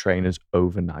Miles and his trainers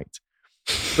overnight.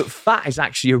 But fat is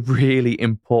actually a really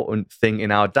important thing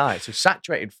in our diet. So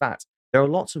saturated fats, there are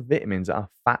lots of vitamins that are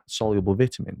fat-soluble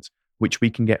vitamins, which we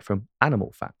can get from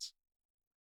animal fats.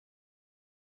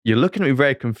 You're looking at me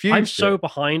very confused. I'm so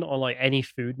behind on any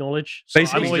food knowledge. So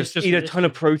Basically, I'm always just eat a ton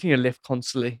of protein and lift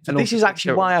constantly. So this is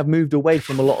actually why I've moved away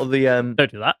from a lot of the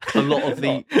don't do that. a lot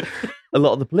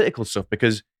of the political stuff,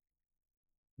 because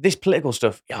this political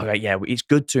stuff, it's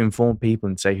good to inform people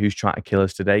and say who's trying to kill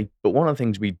us today. But one of the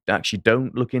things we actually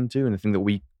don't look into, and the thing that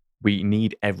we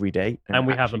need every day, and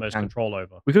we have the most control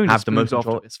over, we're going to have the most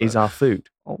control is our food.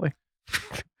 Aren't we?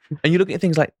 And you look at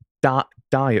things like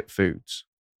diet foods.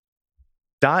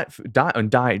 Diet and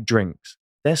diet drinks,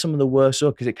 they're some of the worst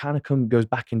because it kind of goes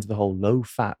back into the whole low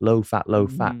fat.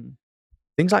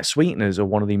 Things like sweeteners are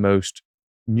one of the most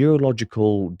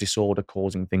neurological disorder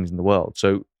causing things in the world.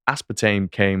 So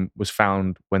aspartame was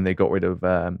found when they got rid of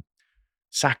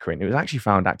saccharin. It was actually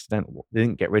found accidental. They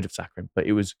didn't get rid of saccharin, but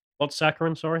it was... What's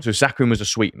saccharin, sorry? So saccharin was a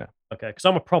sweetener. Okay, because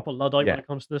I'm a proper Luddite when it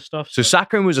comes to this stuff. So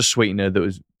saccharin was a sweetener that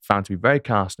was found to be very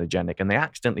carcinogenic, and they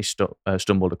accidentally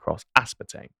stumbled across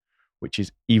aspartame, which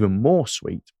is even more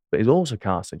sweet, but is also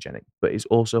carcinogenic, but is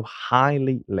also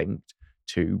highly linked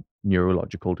to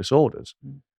neurological disorders,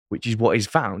 which is what is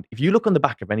found. If you look on the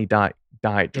back of any diet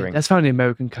drink, that's found in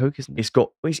American Coke, isn't it?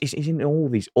 It's in all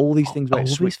these things.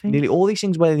 Nearly all these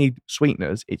things where they need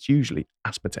sweeteners, it's usually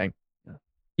aspartame. Yeah.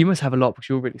 You must have a lot because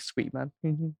you're really sweet, man.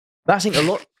 That's a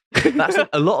lot. That's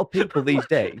a lot of people these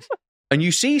days, and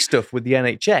you see stuff with the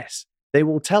NHS. They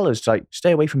will tell us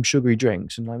stay away from sugary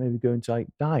drinks and maybe go into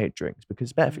diet drinks because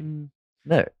it's better for you.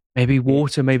 No, maybe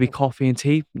water, maybe coffee and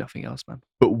tea. Nothing else, man.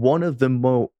 But one of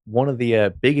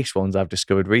the biggest ones I've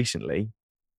discovered recently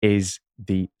is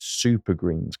the super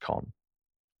greens con.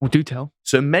 Well, do tell.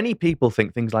 So many people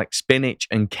think things like spinach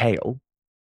and kale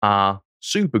are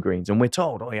super greens, and we're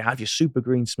told, oh, you have your super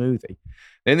green smoothie.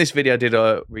 And in this video I did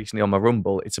recently on my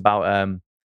Rumble, it's about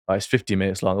it's 50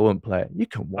 minutes long. I won't play it. You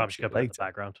can watch it later. In the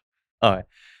background. All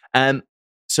right.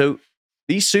 So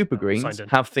these super greens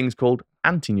have things called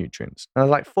anti-nutrients. Now,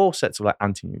 there's like 4 sets of like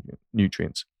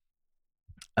anti-nutrients.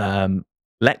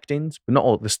 Lectins, but not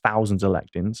all. There's thousands of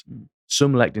lectins.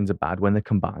 Some lectins are bad when they're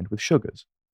combined with sugars.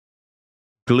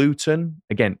 Gluten,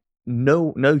 again,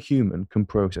 no human can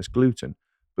process gluten,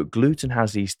 but gluten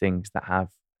has these things that have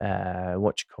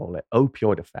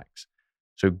opioid effects.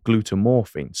 So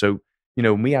glutamorphine. So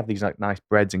when we have these like nice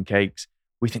breads and cakes,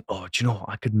 we think, oh, do you know what?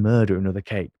 I could murder another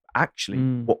cake. Actually,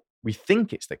 what we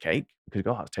think it's the cake because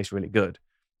it tastes really good.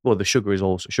 Well, the sugar's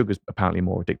apparently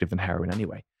more addictive than heroin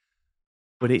anyway.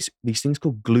 But it's these things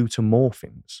called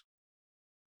glutamorphins,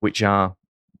 which are,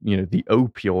 the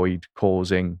opioid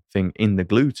causing thing in the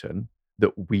gluten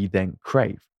that we then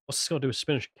crave. What's this got to do with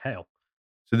spinach and kale?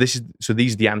 So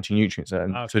these are the anti-nutrients.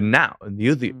 So now, and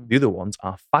the other ones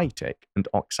are phytic and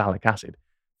oxalic acid.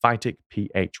 Phytic,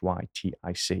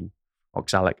 PHYTIC,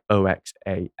 oxalic,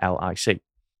 OXALIC.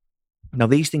 Now,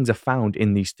 these things are found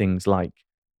in these things like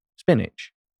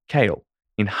spinach, kale,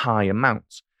 in high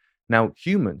amounts. Now,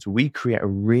 humans, we create a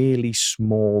really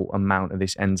small amount of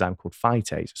this enzyme called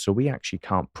phytase, so we actually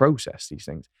can't process these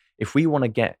things. If we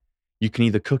want to you can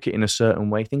either cook it in a certain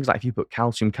way. Things like if you put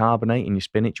calcium carbonate in your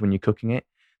spinach when you're cooking it,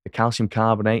 the calcium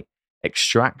carbonate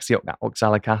extracts the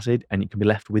oxalic acid and you can be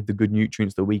left with the good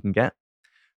nutrients that we can get.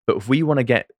 But if we want to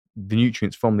get the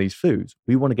nutrients from these foods,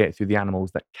 we want to get it through the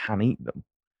animals that can eat them.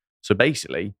 So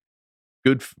basically,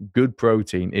 good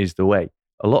protein is the way.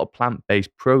 A lot of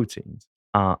plant-based proteins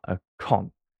are a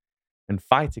con. And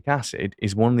phytic acid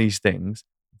is one of these things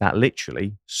that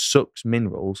literally sucks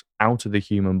minerals out of the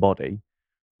human body,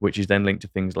 which is then linked to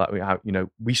things like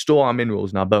we store our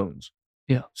minerals in our bones.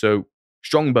 Yeah. So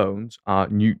strong bones are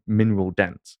mineral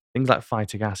dense. Things like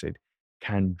phytic acid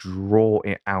can draw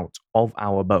it out of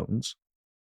our bones.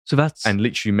 And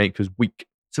literally make us weak.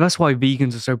 So that's why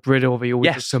vegans are so brittle. They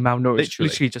always just so malnourished.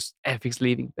 Literally just everything's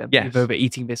leaving them. Yes. They're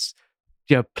eating this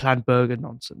plant burger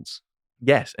nonsense.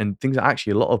 Yes, and things are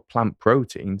actually a lot of plant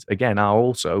proteins, again, are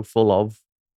also full of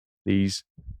these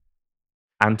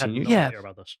anti-nutrients. Yeah.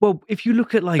 Well, if you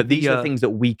look at but these are things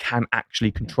that we can actually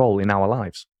control in our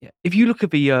lives. Yeah. If you look at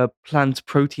the plant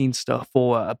protein stuff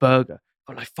for a burger,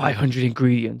 got like 500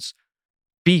 ingredients.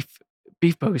 Beef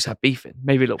burgers have beef in,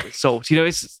 maybe a little bit of salt.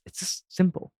 It's just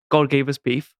simple. God gave us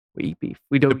beef. We eat beef.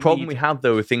 We don't. The problem we have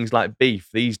though with things like beef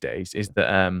these days is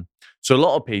that so a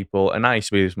lot of people, and I used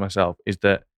to be this myself, is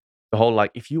that the whole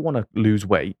if you want to lose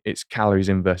weight, it's calories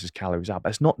in versus calories out.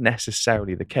 That's not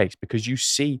necessarily the case because you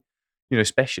see,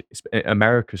 especially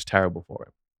America's terrible for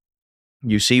it.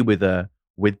 You see with their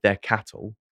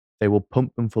cattle, they will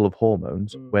pump them full of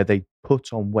hormones where they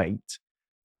put on weight,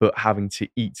 but having to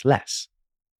eat less.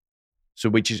 So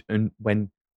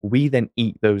when we then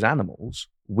eat those animals,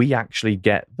 we actually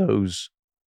get those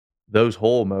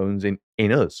hormones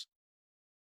in us.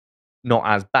 Not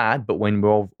as bad, but when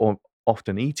we're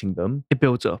often eating them, it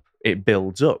builds up. It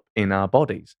builds up in our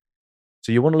bodies.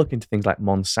 So you want to look into things like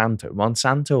Monsanto.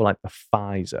 Monsanto are like the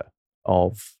Pfizer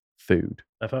of food.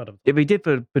 I've heard of them. Yeah, they did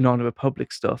the Banana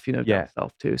Republic stuff, down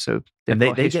south too. So and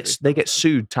they get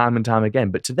sued time and time again.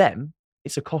 But to them,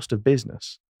 it's a cost of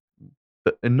business.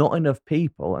 But not enough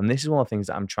people, and this is one of the things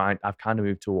that I've kind of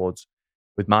moved towards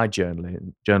with my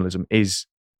journalism, is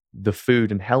the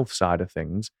food and health side of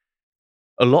things.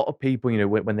 A lot of people,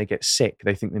 when they get sick,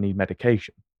 they think they need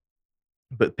medication.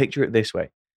 But picture it this way.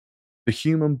 The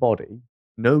human body,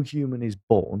 no human is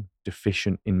born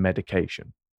deficient in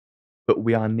medication. But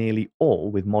we are nearly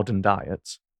all, with modern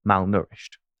diets,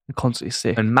 malnourished. You're constantly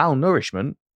sick. And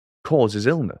malnourishment causes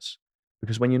illness.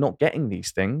 Because when you're not getting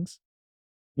these things,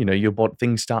 your body,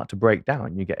 things start to break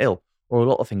down, you get ill. Or a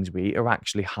lot of things we eat are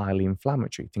actually highly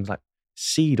inflammatory. Things like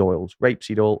seed oils,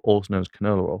 rapeseed oil, also known as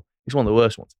canola oil. It's one of the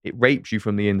worst ones. It rapes you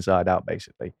from the inside out,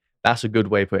 basically. That's a good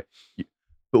way to put it.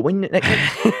 But when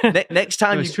next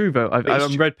time it's true though.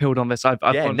 I'm red pilled on this.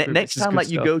 Next time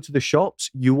you go to the shops,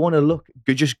 you want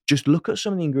to just look at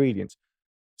some of the ingredients.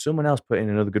 Someone else put in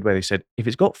another good way. They said if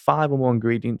it's got 5 or more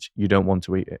ingredients, you don't want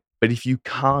to eat it. But if you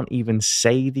can't even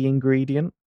say the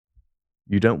ingredient,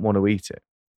 you don't want to eat it.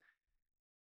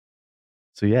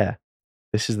 So yeah,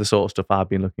 This is the sort of stuff I've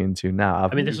been looking into now.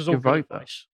 I mean, this is all You're good right, though.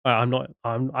 advice. I'm not.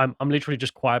 I'm literally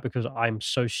just quiet because I'm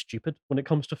so stupid when it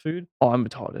comes to food. Oh, I'm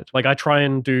retarded. Like I try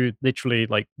and do literally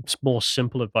like more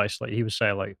simple advice. Like he was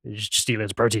saying, like just eat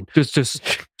loads of protein.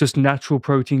 Just natural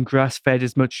protein, grass fed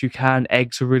as much as you can.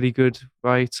 Eggs are really good,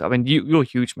 right? I mean, you're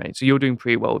huge, mate. So you're doing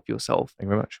pretty well with yourself. Thank you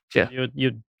very much. Yeah.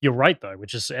 You're right though,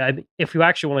 which is if you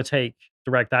actually want to take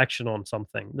direct action on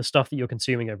something, the stuff that you're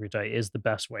consuming every day is the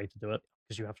best way to do it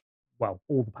because you have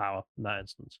all the power in that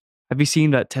instance. Have you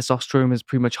seen that testosterone has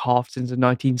pretty much halved since the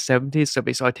 1970s? So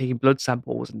they started taking blood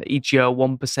samples, and each year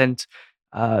 1%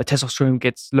 testosterone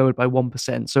gets lowered by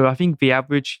 1%. So I think the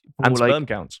average And sperm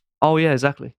counts. Oh yeah,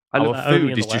 exactly. Our love that only in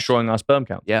food the is West. destroying our sperm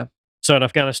count. Yeah. So in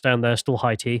Afghanistan, they're still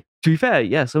high tea. To be fair,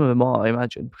 yeah, some of them are, I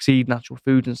imagine, because they eat natural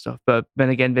food and stuff. But then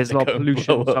again, there's a lot of pollution,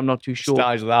 so I'm not too sure.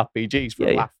 Styles with RPGs for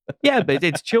a laugh. Yeah, but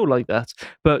it's chill like that.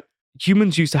 But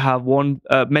humans used to have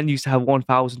men used to have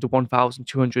 1,000 to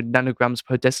 1,200 nanograms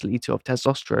per deciliter of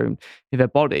testosterone in their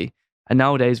body. And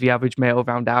nowadays, the average male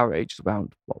around our age is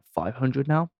around, 500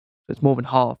 now? So it's more than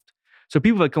halved. So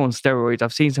people that go on steroids,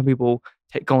 I've seen some people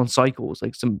go on cycles.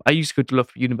 I used to go to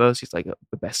Loughborough University, it's like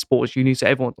the best sports uni, so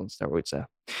everyone's on steroids there.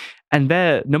 And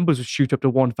their numbers would shoot up to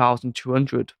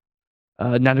 1,200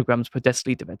 nanograms per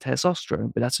deciliter of their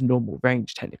testosterone, but that's a normal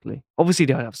range technically. Obviously,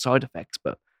 they don't have side effects,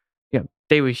 but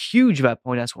they were huge at that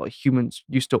point. That's what humans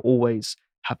used to always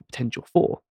have the potential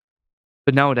for.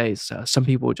 But nowadays, some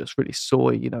people are just really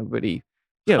soy, really.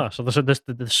 Yeah. So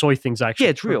the soy thing's actually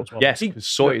it's real. as well. Yes, because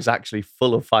soy is actually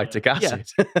full of phytic acid.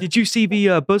 Did you see the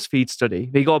BuzzFeed study?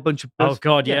 They got a bunch of Oh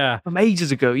god, yeah. from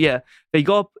ages ago. Yeah, they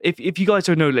got. If you guys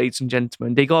don't know, ladies and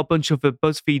gentlemen, they got a bunch of the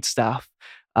BuzzFeed staff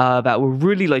that were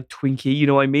really like twinky. You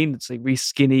know what I mean? It's like really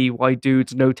skinny white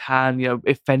dudes, no tan.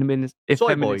 If feminine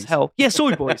boys. hell, yeah,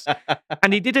 soy boys.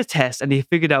 And they did a test, and they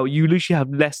figured out you literally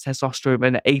have less testosterone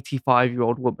than an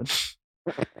 85-year-old woman.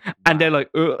 And they're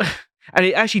like, ugh. And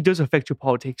it actually does affect your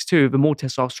politics too. The more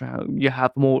testosterone you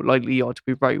have, the more likely you are to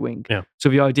be right wing. Yeah. So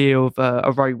the idea of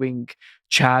a right wing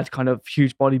Chad kind of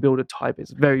huge bodybuilder type is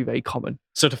very, very common.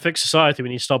 So to fix society, we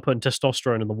need to start putting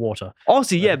testosterone in the water.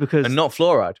 Honestly, yeah, because And not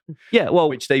fluoride. yeah, well,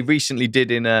 Which they recently did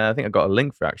in, I think I got a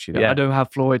link for actually. I don't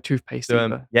have fluoride toothpaste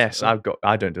either. Yes, I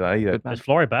don't do that either. Good man. Is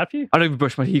fluoride bad for you? I don't even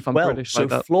brush my teeth. I'm British so like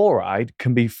that. fluoride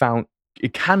can be found,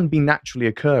 it can be naturally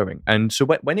occurring. And so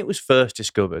when it was first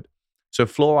discovered, so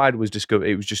fluoride was discovered,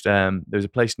 it was just, there was a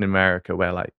place in America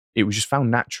where like, it was just found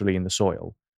naturally in the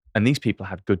soil. And these people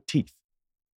had good teeth.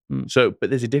 So, but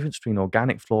there's a difference between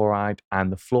organic fluoride and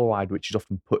the fluoride which is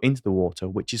often put into the water,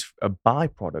 which is a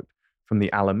byproduct from the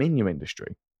aluminium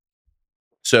industry.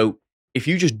 So if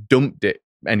you just dumped it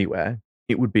anywhere,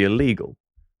 it would be illegal.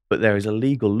 But there is a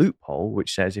legal loophole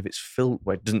which says if it's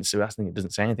filtered, it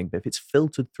doesn't say anything, but if it's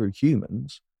filtered through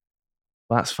humans,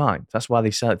 well, that's fine. That's why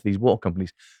they sell it to these water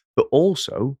companies. But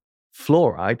also,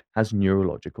 fluoride has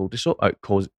neurological disorder,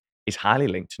 is highly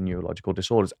linked to neurological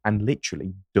disorders and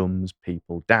literally dumbs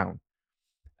people down.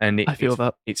 And I feel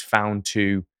that. It's found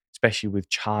to, especially with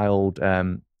child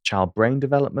brain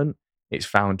development, it's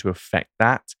found to affect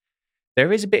that.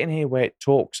 There is a bit in here where it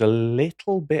talks a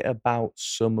little bit about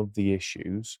some of the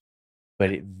issues,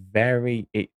 but it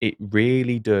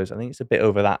really does. I think it's a bit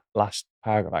over that last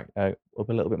paragraph, up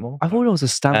a little bit more. I thought it was a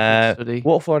Stanford study.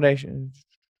 Water fluoridation.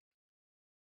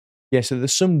 Yeah, so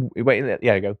there's some. Wait,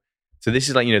 there you go. So this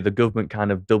is like, the government kind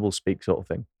of double speak sort of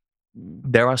thing.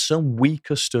 There are some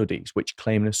weaker studies which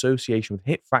claim an association with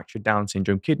hip fracture, Down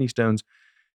syndrome, kidney stones.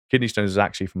 Kidney stones is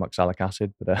actually from oxalic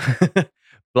acid, but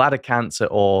bladder cancer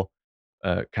or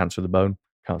cancer of the bone.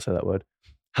 Can't say that word.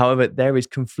 However, there is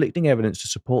conflicting evidence to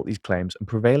support these claims, and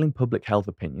prevailing public health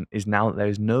opinion is now that there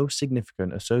is no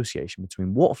significant association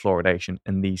between water fluoridation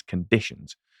and these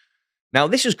conditions. Now,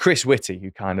 this is Chris Whitty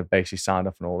who kind of basically signed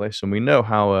off on all this, and we know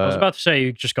how... I was about to say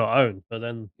you just got owned, but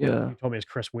then Yeah. you told me it's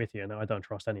Chris Whitty, and now I don't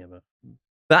trust any of it.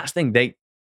 That's the thing.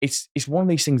 It's one of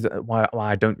these things that why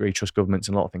I don't really trust governments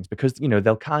in a lot of things, because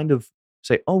they'll kind of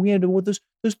say, oh yeah, well, there's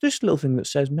this little thing that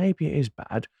says maybe it is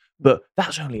bad, but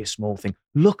that's only a small thing.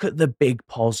 Look at the big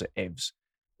positives.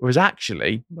 Whereas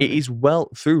actually, it is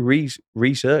through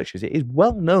researchers, it is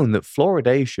well known that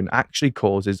fluoridation actually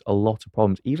causes a lot of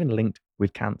problems, even linked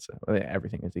with cancer. Well, yeah,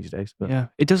 everything is these days. But Yeah,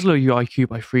 it does lower your IQ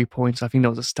by 3 points. I think that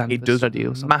was a Stanford it does study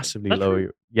or something. massively lower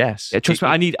your... Yes. Yeah, trust me,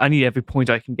 I need every point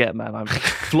I can get, man.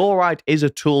 Fluoride is a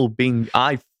tool being...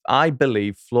 I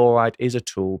believe fluoride is a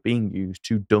tool being used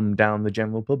to dumb down the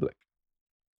general public.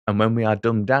 And when we are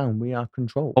dumbed down, we are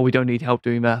controlled. Or we don't need help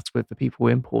doing that with the people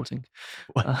we're importing.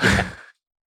 Yeah.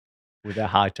 With their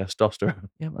high testosterone.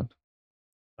 Yeah, man.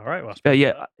 All right, well,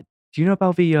 Yeah. Do you know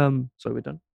about the... Sorry, we're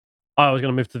done. I was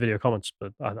going to move to the video comments,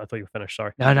 but I thought you were finished.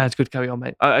 Sorry. No, it's good. Carry on,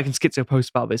 mate. I can skip to a post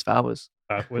about this for hours.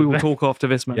 We will talk after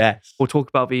this, man. Yes. We'll talk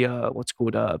about the what's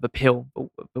called the pill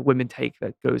the women take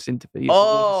that goes into the.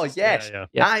 Oh yes, Yeah.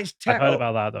 that is I've heard terrible.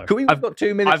 about that though. Can we? We've got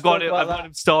 2 minutes. I've got it. I've got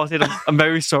him started. I'm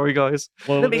very sorry, guys.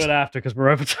 Well, we'll do it after because we're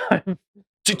over time.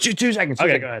 2 seconds.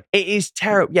 Okay, go ahead. It is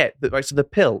terrible. Yeah. Right. So the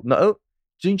pill. No.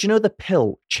 Did you know the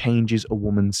pill changes a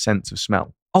woman's sense of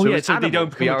smell? Oh, So yeah, as so they don't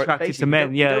animals, we become are- attracted to basically,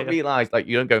 men, You yeah, don't yeah. realize, like,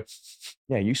 you don't go,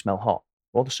 yeah, you smell hot.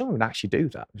 Well, some women actually do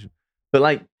that. But,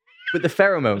 like, with the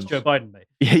pheromones. That's Joe Biden, mate.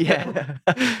 Yeah.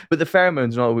 But the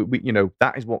pheromones, and all, you know,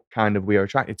 that is what kind of we are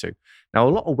attracted to. Now, a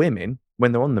lot of women,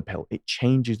 when they're on the pill, it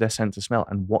changes their sense of smell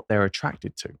and what they're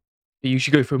attracted to. You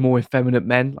should go for more effeminate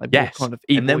men, like more Yes. kind of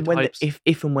And then e-boy when types.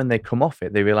 if and when they come off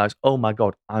it, they realize, oh my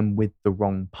God, I'm with the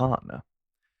wrong partner.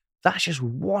 That's just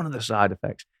one of the side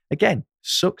effects. Again,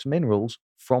 sucks minerals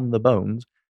from the bones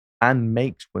and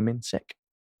makes women sick.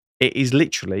 It is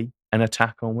literally an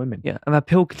attack on women. Yeah, and that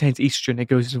pill contains estrogen. It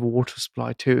goes into the water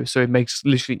supply too, so it makes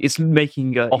it's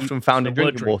making Often found in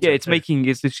drinking water. Yeah, it's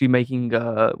literally making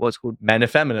what's called Men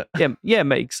effeminate. it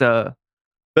makes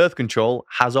Birth control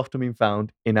has often been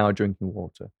found in our drinking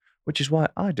water, which is why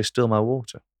I distill my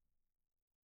water.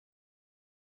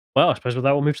 Well, I suppose with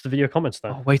that, we'll move to the video comments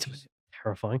then. Oh, wait a minute.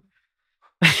 Terrifying.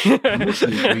 I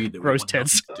mostly agree that we Gross want nothing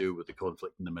tits. to do with the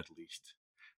conflict in the Middle East.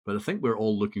 But I think we're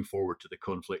all looking forward to the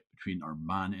conflict between our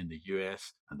man in the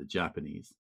US and the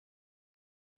Japanese.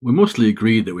 We mostly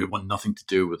agree that we want nothing to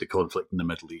do with the conflict in the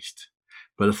Middle East.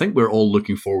 But I think we're all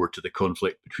looking forward to the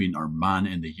conflict between our man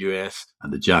in the US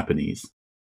and the Japanese.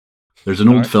 There's an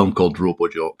old film called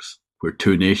Robojocks, where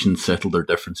 2 nations settle their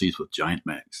differences with giant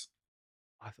mechs.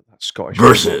 I thought that's Scottish.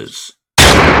 Versus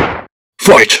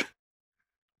fight!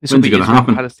 This will When's be it gonna Israel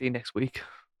happen? Palestine next week.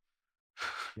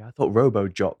 Yeah, I thought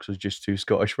Robo-Jocks was just 2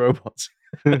 Scottish robots.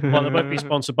 Well, they won't be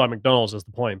sponsored by McDonald's is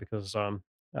the point because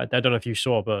I don't know if you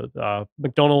saw, but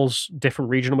McDonald's, different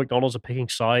regional McDonald's are picking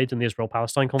sides in the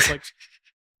Israel-Palestine conflict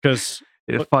because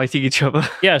They're fighting each other.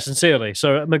 yeah, sincerely.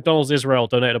 So McDonald's Israel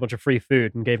donated a bunch of free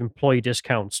food and gave employee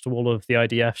discounts to all of the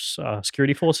IDF's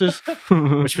security forces, which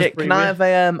was Yeah, pretty can I weird.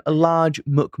 have a large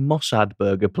Mossad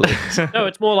burger, please? No,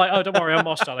 it's more like, oh, don't worry, I'm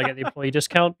Mossad. I get the employee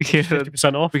discount, Yeah.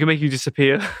 50% off. We can make you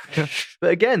disappear.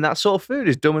 But again, that sort of food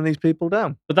is dumbing these people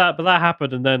down. But that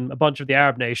happened, and then a bunch of the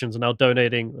Arab nations are now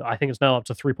donating. I think it's now up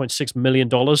to $3.6 million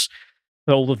to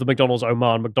all of the McDonald's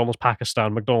Oman, McDonald's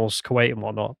Pakistan, McDonald's Kuwait, and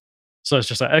whatnot. So it's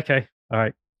just like, okay, all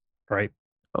right, great.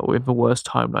 Oh, we have the worst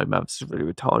timeline, man. This is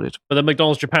really retarded. But then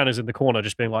McDonald's Japan is in the corner,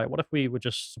 just being like, what if we were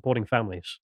just supporting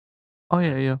families? Oh,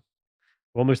 yeah.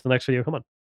 We'll move to the next video. Come on.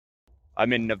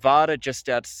 I'm in Nevada, just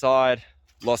outside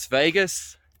Las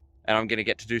Vegas, and I'm going to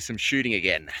get to do some shooting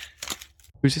again.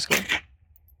 Who's this guy?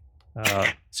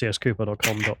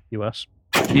 cscooper.com.us.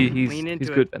 He's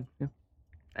good then. Yeah.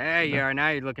 There you are. Now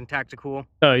you're looking tactical.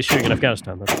 Oh, he's shooting in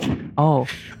Afghanistan. Then. Oh.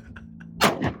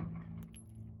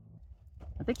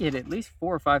 I think you hit it at least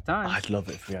 4 or 5 times. I'd love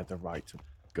it if we had the right to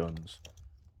guns.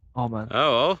 Oh, man.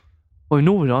 Oh, well. Well, in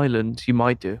Northern Ireland, you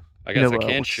might do. I guess I can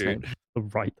can shoot.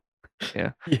 Right.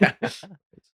 Yeah. Yeah.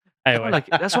 Anyway,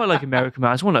 That's why I like America,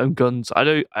 man. I just want to own guns.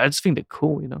 I just think they're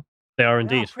cool, you know. they are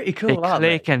indeed. Pretty They cool, aren't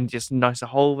they? click and just nice to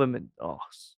hold them, and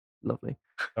it's lovely.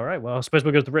 All right. Well, I suppose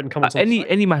we'll go to the written comments. on the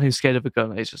site. Any man who's scared of a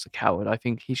gun is just a coward. I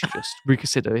think he should just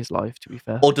reconsider his life. To be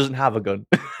fair. Or doesn't have a gun.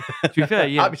 To be fair,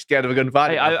 yeah. I'd be scared of a gun if I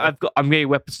Hey, didn't have one. I'm getting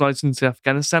weapons license in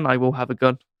Afghanistan. I will have a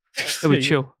gun. It would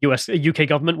chill. UK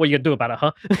government, what are you going to do about it,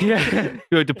 huh? Yeah. You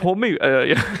gonna deport me?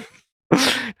 Yeah.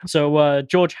 So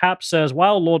George Happ says,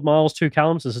 wow, Lord Miles, 2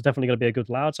 Callums. This is definitely going to be a good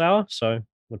Louds hour. So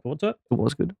look forward to it. It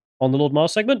was good. On the Lord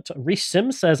Miles segment, Reese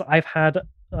Sims says, I've had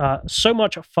so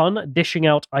much fun dishing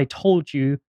out I told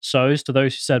you so's to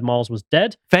those who said Miles was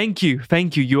dead. Thank you.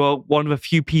 You are one of a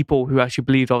few people who actually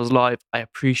believed I was alive. I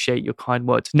appreciate your kind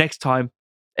words. Next time,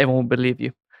 everyone will believe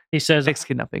you. He says, Next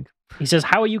kidnapping. He says,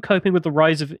 how are you coping with the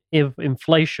rise of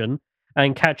inflation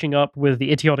and catching up with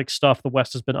the idiotic stuff the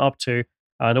West has been up to?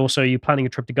 And also, are you planning a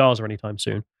trip to Gaza anytime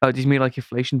soon? Do you mean like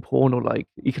inflation porn or like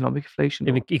economic inflation?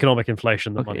 Or? Economic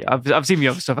inflation. The Okay, money. I've seen the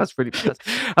other stuff. That's really bad.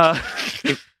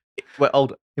 Well,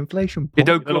 old inflation. Yeah,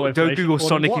 porn? don't Google porn?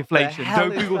 Sonic What the inflation. hell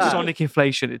Don't is Google that? Sonic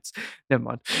inflation. It's never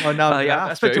mind. Oh, no, Yeah,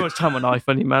 I spent too much time on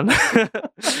iPhone, man.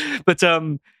 But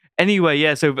anyway,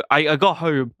 yeah. So I got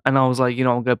home and I was like, I'm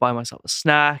gonna buy myself a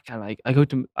snack, and I go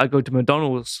to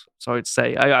McDonald's. Sorry to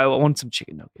say, I want some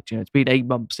chicken nuggets. It's been 8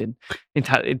 months in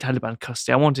Taliban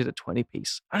custody. I wanted a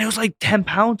 20-piece, and it was like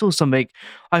 £10 or something.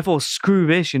 I thought, screw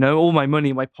this, all my money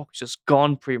in my pocket's just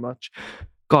gone pretty much.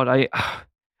 God,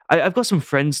 I've got some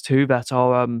friends too that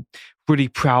are really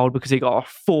proud because they got a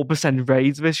 4%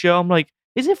 raise this year. I'm like,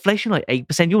 Is inflation like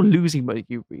 8%? You're losing money,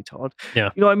 you retard. Yeah.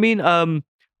 You know what I mean?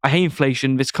 I hate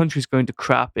inflation. This country's going to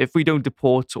crap. If we don't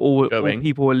deport all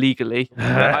people illegally,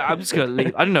 I'm just going to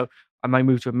leave. I don't know. I might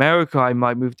move to America. I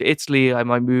might move to Italy. I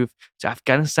might move to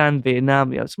Afghanistan,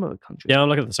 Vietnam, some other countries. Yeah, I'm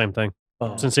looking at the same thing.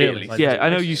 Sincerely. I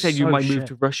know you said you might move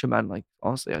to Russia, man. Like,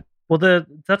 honestly. Well,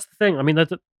 that's the thing. I mean,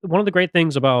 one of the great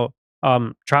things about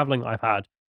traveling I've had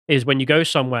is when you go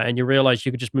somewhere and you realize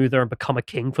you could just move there and become a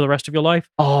king for the rest of your life.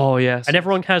 Oh, yes. And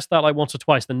everyone has that like once or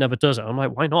twice, then never does it. I'm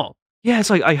like, why not? Yeah,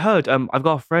 it's like I heard, I've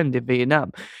got a friend in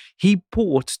Vietnam. He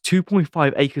bought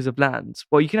 2.5 acres of land.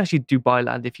 Well, you can actually do buy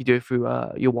land if you do it through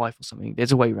your wife or something.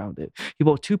 There's a way around it. He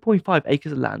bought 2.5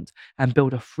 acres of land and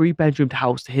built a 3-bedroomed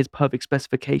house to his perfect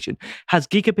specification. Has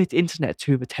gigabit internet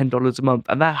to over $10 a month.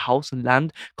 And that house and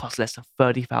land costs less than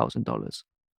 $30,000.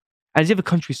 And it's in the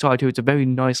countryside too. It's a very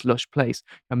nice, lush place.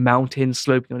 A mountain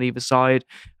sloping on either side.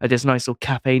 There's a nice little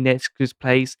cafe next to his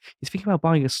place. He's thinking about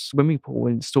buying a swimming pool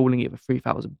and installing it for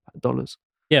 $3,000.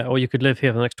 Yeah, or you could live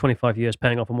here for the next 25 years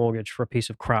paying off a mortgage for a piece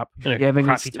of crap. Yeah, then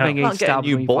crappy town. Can't get a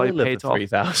new boiler for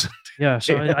 3,000. Yeah,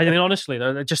 so I mean, honestly,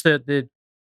 just the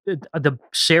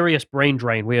serious brain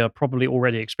drain we are probably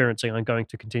already experiencing and going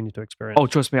to continue to experience. Oh,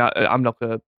 trust me, I'm not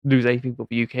going to lose anything for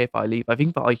the UK if I leave. I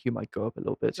think the IQ might go up a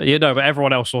little bit. You know, but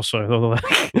everyone else also.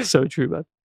 So true, man.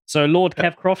 So Lord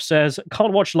Kevcroft says,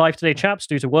 can't watch live today, chaps,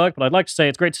 due to work, but I'd like to say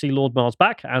it's great to see Lord Miles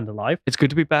back and alive. It's good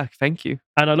to be back. Thank you.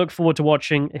 And I look forward to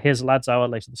watching his Lads Hour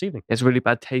later this evening. It's really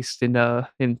bad taste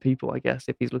in people, I guess,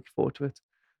 if he's looking forward to it.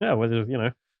 Yeah,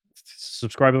 whether,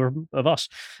 subscriber of us.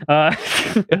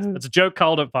 It's a joke,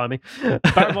 Carl, don't fire me.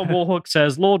 Baron Warhawk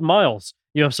says, Lord Miles,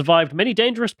 you have survived many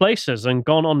dangerous places and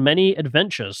gone on many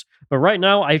adventures. But right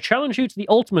now, I challenge you to the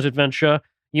ultimate adventure.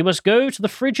 You must go to the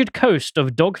frigid coast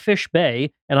of Dogfish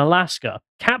Bay in Alaska,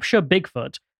 capture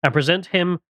Bigfoot, and present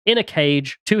him in a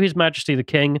cage to His Majesty the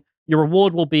King. Your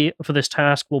reward for this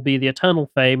task will be the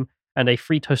eternal fame and a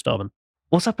free toast oven.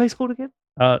 What's that place called again?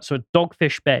 So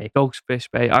Dogfish Bay. Dogfish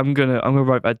Bay. I'm gonna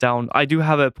write that down. I do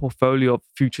have a portfolio of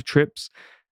future trips,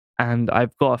 and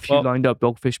I've got a few lined up.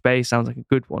 Dogfish Bay sounds like a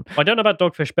good one. I don't know about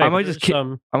Dogfish Bay. I might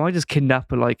just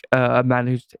kidnap a man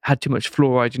who's had too much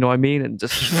fluoride. You know what I mean? And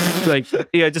just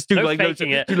just do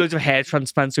loads of hair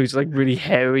transplants, so he's like really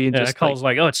hairy and just Carl's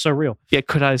like, oh, it's so real. Yeah,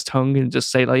 cut out his tongue and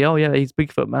just say like, oh yeah, he's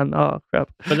Bigfoot, man. Oh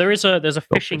crap. But there's a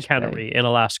fishing cannery in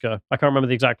Alaska. I can't remember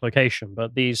the exact location,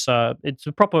 but it's a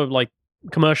proper like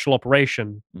commercial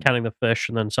operation, canning the fish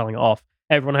and then selling it off.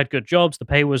 Everyone had good jobs. The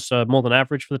pay was more than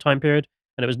average for the time period.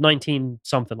 And it was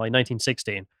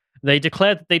 1916. They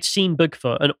declared that they'd seen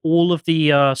Bigfoot, and all of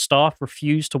the staff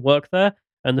refused to work there.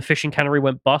 And the fishing cannery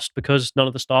went bust because none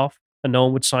of the staff and no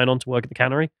one would sign on to work at the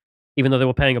cannery, even though they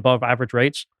were paying above average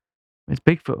rates. It's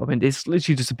Bigfoot. I mean, it's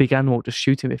literally just a big animal. Just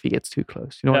shoot him if he gets too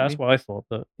close. You know what I mean? That's what I thought.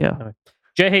 But yeah. No.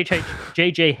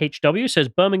 JJHW says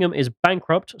Birmingham is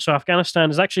bankrupt, so Afghanistan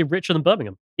is actually richer than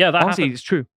Birmingham. Yeah, that honestly, happened. It's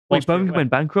true. Wait, Birmingham went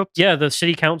bankrupt? Yeah, the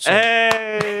city council.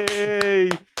 Hey!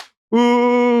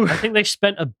 Ooh! I think they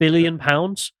spent £1 billion.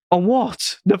 On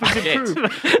what? Nothing to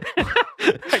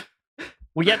prove.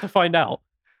 We're yet to find out.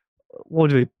 What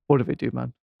do they do,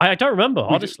 man? I don't remember,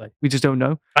 honestly. We just don't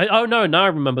know. No, now I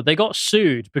remember. They got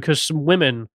sued because some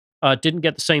women didn't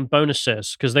get the same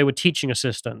bonuses because they were teaching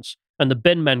assistants, and the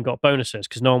bin men got bonuses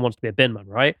because no one wants to be a bin man,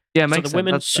 right? Yeah, so the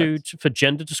women sued for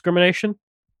gender discrimination,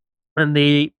 and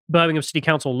the Birmingham City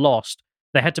Council lost.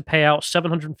 They had to pay out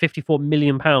 £754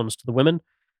 million to the women.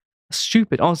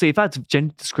 Stupid. Honestly, if that's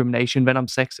gender discrimination, then I'm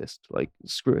sexist. Like,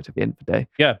 screw it at the end of the day.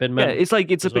 Yeah, bin man. Yeah, it's like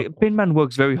bin man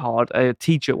works very hard. A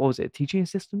teacher, what was it? Teaching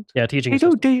assistant? Yeah, teaching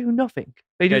assistant. They do nothing.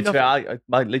 They do nothing. I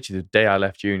literally the day I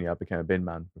left uni, I became a bin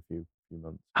man for a few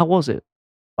months. How was it?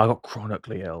 I got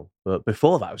chronically ill, but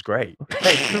before that, it was great.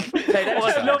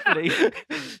 That's lovely.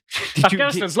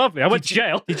 Afghanistan's lovely. I went to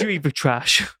jail. Did you eat the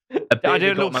trash? A bit of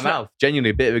it got in my mouth.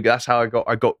 Genuinely, a bit of it. That's how I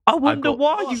got. I wonder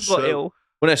why you got ill.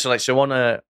 Well, no,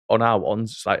 so on our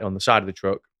ones, like on the side of the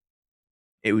truck,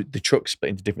 the truck split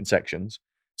into different sections.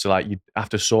 So like you'd have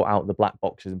to sort out the black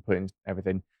boxes and put in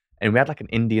everything. And we had like an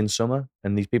Indian summer,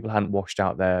 and these people hadn't washed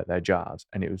out their jars,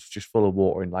 and it was just full of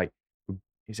water. And like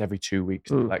it's every 2 weeks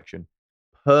collection.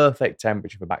 Perfect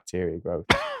temperature for bacteria growth.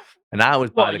 And I was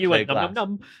by the clear glass.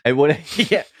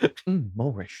 And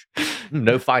Moorish.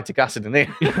 No phytic acid in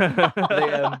here.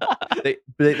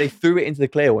 They threw it into the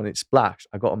clear one. It splashed.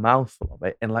 I got a mouthful of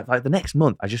it, and like the next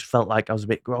month, I just felt like I was a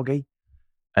bit groggy.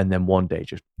 And then one day,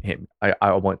 just hit me.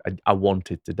 I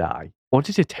wanted to die. What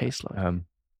did it taste like?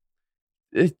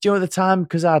 Do you know at the time,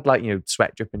 because I had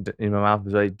sweat dripping in my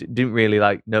mouth, I didn't really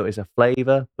notice a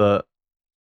flavor, but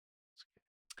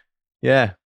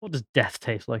yeah. What does death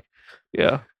taste like?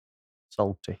 Yeah.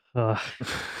 Salty.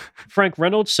 Frank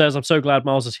Reynolds says, I'm so glad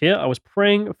Miles is here. I was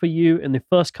praying for you in the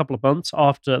first couple of months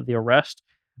after the arrest,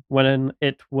 when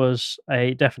it was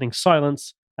a deafening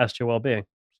silence as to your well-being.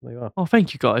 So there you are. Oh,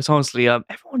 thank you guys. Honestly,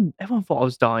 everyone thought I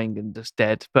was dying and just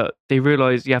dead, but they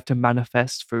realized you have to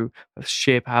manifest through a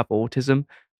sheer power of autism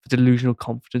for delusional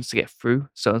confidence to get through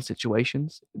certain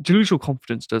situations. Delusional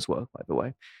confidence does work, by the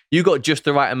way. You got just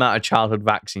the right amount of childhood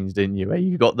vaccines, didn't you?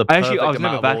 You got the perfect I was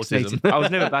amount never of vaccinated. autism. I was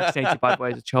never vaccinated, by the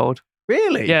way, as a child.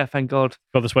 Really? Yeah, thank God.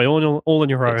 Got this way all on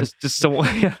your own. Just someone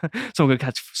going to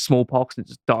catch smallpox and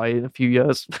just die in a few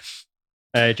years.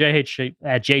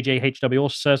 JJHW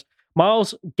also says,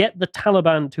 Miles, get the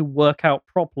Taliban to work out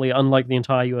properly, unlike the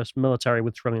entire US military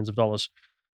with trillions of dollars.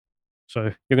 So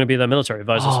you're going to be their military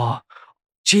advisors. Oh,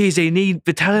 geez, the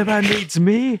Taliban needs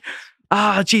me.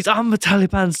 Geez, I'm the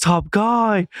Taliban's top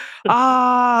guy.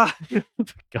 For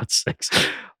God's sakes.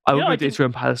 I will be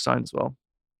doing Palestine as well.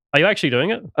 Are you actually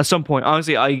doing it? At some point.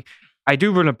 Honestly, I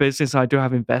do run a business. And I do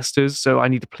have investors, so I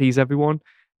need to please everyone.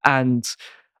 And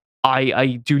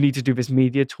I do need to do this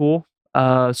media tour.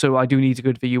 So I do need to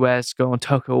go to the US, go on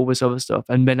Turkey, all this other stuff.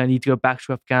 And then I need to go back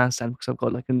to Afghanistan because I've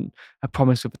got like a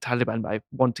promise with the Taliban that I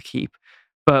want to keep.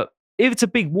 But if it's a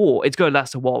big war, it's going to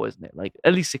last a while, isn't it? Like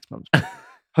at least 6 months.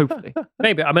 Hopefully.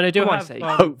 Maybe. I mean, I do have...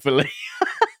 hopefully.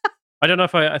 I don't know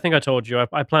if I think I told you.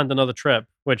 I planned another trip,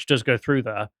 which does go through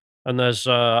there. And there's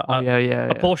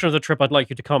a portion of the trip I'd like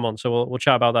you to come on. So we'll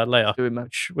chat about that later. Do it, man.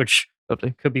 Which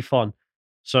lovely could be fun.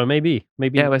 So maybe.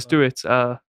 Yeah, let's do it.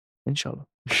 Inshallah.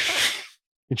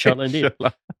 Inshallah, indeed.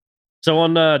 So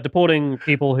on deporting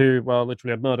people who, well,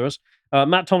 literally are murderers,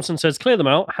 Matt Thompson says, clear them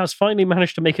out, has finally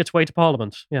managed to make its way to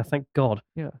Parliament. Yeah, thank God.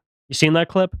 Yeah. You seen that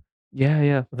clip?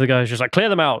 Yeah. The guy's just like, clear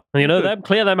them out. And you know them?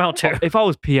 Clear them out too. If I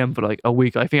was PM for like a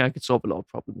week, I think I could solve a lot of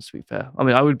problems, to be fair. I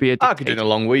mean, I would be a dictator. I could do a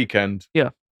long weekend. Yeah.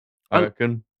 I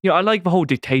reckon. Yeah, I like the whole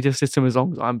dictator system as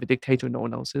long as I'm the dictator and no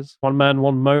one else is. One man,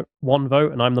 one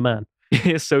vote, and I'm the man.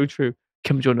 It's so true.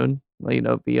 Kim Jong-un,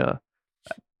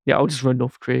 I'll just run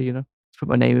North Korea, just put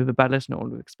my name in the ballot, no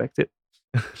one will expect it.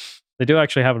 They do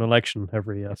actually have an election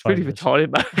every 5 really years.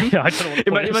 retarded, man. Yeah, I don't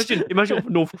know what imagine what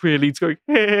North Korea leads going,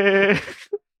 hey.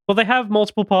 Well, they have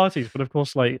multiple parties, but of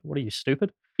course, like, what are you,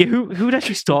 stupid? Yeah, who would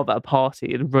actually start that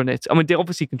party and run it? I mean, they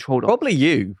obviously control it. Probably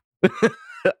you.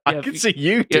 I could see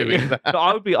you doing that. No,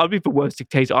 I'd be the worst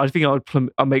dictator. I think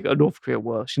I'd make North Korea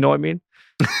worse. You know what I mean?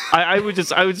 I would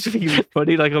just think it was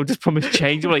funny. Like I would just promise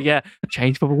change. I'm like, yeah,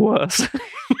 change for the worse.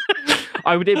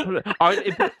 I would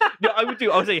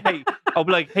say, hey, I'll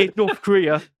be like, hey, North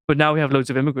Korea, but now we have loads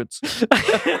of immigrants.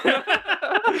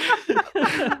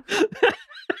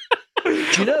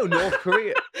 Do you know North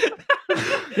Korea?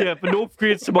 Yeah, but North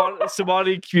Korean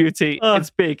Somali community, it's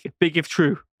big if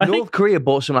true. North Korea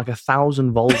bought some like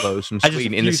 1,000 Volvos from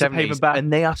Sweden in the 70s,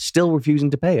 and they are still refusing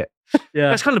to pay it. Yeah,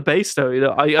 that's kind of base though.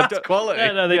 That's quality.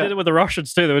 Yeah, no, they did it with the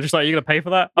Russians too. They were just like, "You're going to pay for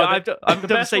that." Yeah, I've the done the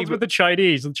best same with the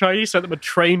Chinese. The Chinese sent them a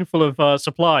train full of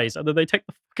supplies, and then they take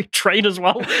the fucking train as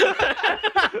well.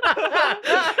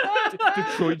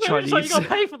 Detroit Chinese. Chinese. Like, you got to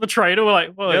pay for the train. And we're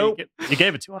like, well, Nope. you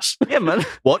gave it to us. Yeah, man.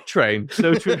 What train?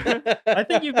 So true. I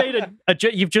think you've made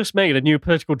you've just made a new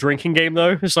political drinking game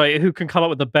though. It's like who can come up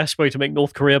with the best way to make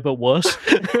North Korea but worse.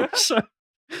 So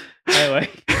anyway.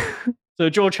 So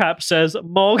George Happ says,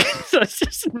 Mog, it's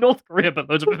just North Korea, but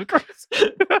loads of immigrants.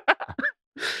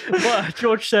 But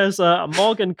George says,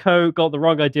 Mog and co. got the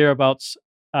wrong idea about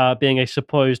being a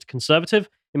supposed conservative.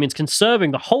 It means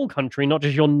conserving the whole country, not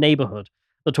just your neighborhood.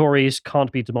 The Tories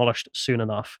can't be demolished soon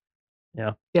enough.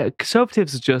 Yeah. Yeah,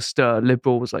 conservatives are just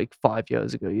liberals like 5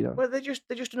 years ago, Well, they're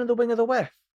just another wing of the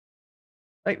left.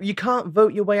 Like, you can't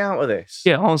vote your way out of this.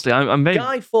 Yeah, honestly, I'm very...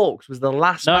 Guy Fawkes was the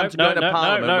last man to go into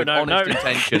Parliament with honest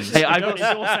intentions. Hey,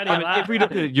 if we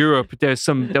look at Europe, there was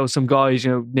some guys,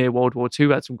 near World War II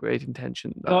had some great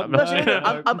intention. I'm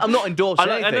not endorsing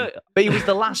anything, but he was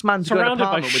the last man to go into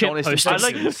Parliament with honest intentions. I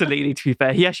like Mussolini, to be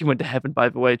fair. He actually went to heaven, by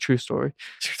the way, true story.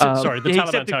 Sorry, the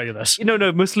Taliban tell you this.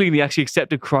 No, Mussolini actually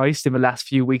accepted Christ in the last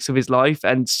few weeks of his life,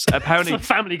 and apparently... It's a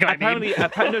Family Guy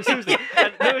no, seriously.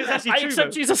 No, it's actually true. I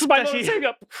accept Jesus as my Lord and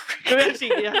Savior. No, actually,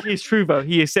 it's true though.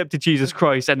 He accepted Jesus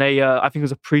Christ, and I think it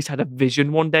was a priest had a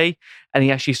vision one day, and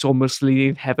he actually saw Mussolini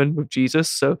in heaven with Jesus.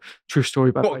 So true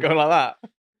story about going like that.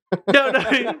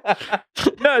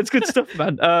 No, it's good stuff,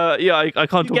 man. Yeah, I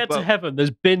can't. You get to heaven.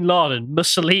 There's Bin Laden,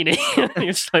 Mussolini.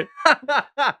 It's like,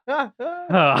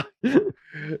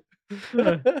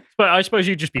 but I suppose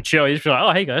you'd just be chill. You'd just be like,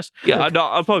 oh, hey guys. Yeah,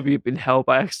 I'll probably be in hell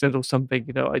by accident or something.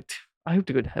 I hope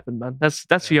to go to heaven, man.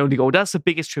 That's the only goal. That's the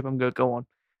biggest trip I'm going to go on.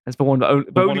 That's the one that only,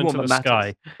 The one only one into that the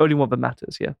matters. sky. Only one that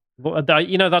matters. Yeah. Well,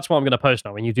 that's what I'm going to post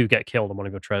now when you do get killed on one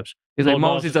of your trips. It's like Lord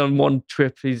Miles is on one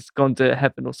trip. He's gone to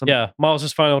heaven or something. Yeah,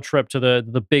 Miles' final trip to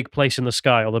the big place in the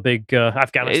sky, or the big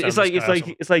Afghanistan.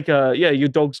 It's like yeah, your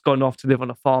dog's gone off to live on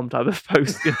a farm type of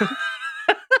post. You know?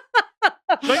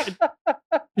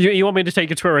 You want me to take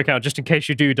your Twitter account just in case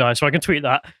you do die, so I can tweet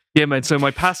that? Yeah, man. So my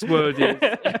password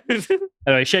is.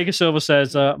 Anyway, Shaker Silver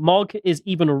says, Mog is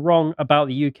even wrong about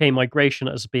the UK migration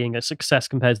as being a success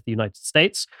compared to the United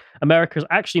States. America is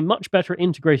actually much better at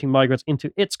integrating migrants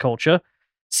into its culture.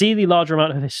 See the larger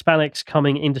amount of Hispanics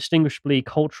coming indistinguishably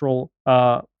cultural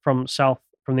from the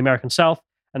American South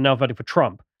and now voting for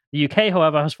Trump. The UK,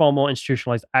 however, has far more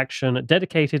institutionalized action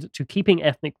dedicated to keeping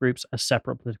ethnic groups as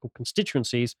separate political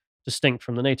constituencies distinct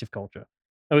from the native culture.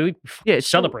 I mean, we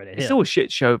celebrate it. It's still a shit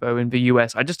show though in the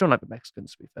US. I just don't like the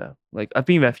Mexicans, to be fair. Like I've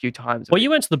been there a few times. Well, you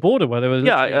went to the border where there was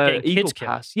getting Eagle kids killed.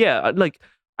 Pass. Yeah, like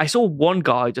I saw one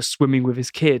guy just swimming with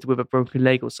his kid with a broken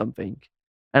leg or something,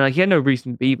 and like he had no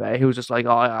reason to be there. He was just like,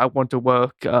 "Oh, I want to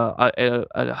work at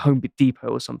a Home Depot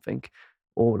or something,"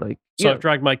 or like. So I've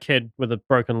dragged my kid with a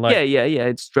broken leg. Yeah.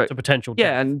 It's a potential.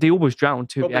 Yeah, and they almost drowned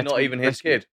too. Probably not even his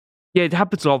kid. Yeah, it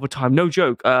happens all the time. No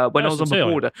joke. When I was on the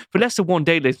sincerely. border for less than one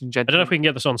day, ladies and I gentlemen. don't know if we can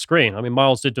get this on screen. I mean,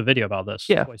 Miles did a video about this.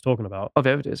 Yeah. That's what he's talking about. Oh,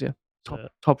 there it is. Yeah,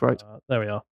 top right. There we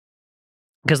are.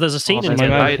 Because there's a scene in man,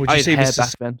 here. I had hair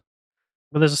back then.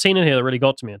 But there's a scene in here that really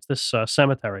got to me. It's this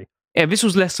cemetery. Yeah, this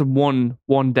was less than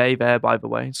one day there, by the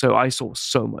way. So I saw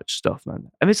so much stuff, man.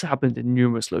 And this happened in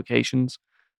numerous locations.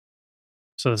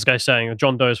 So this guy's saying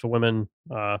John Doe's for women,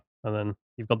 and then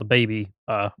you've got the baby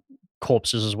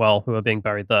corpses as well who are being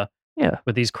buried there. Yeah.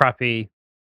 With these crappy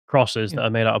crosses that are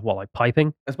made out of what, like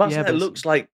piping? As much as it looks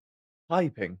like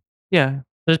piping. Yeah.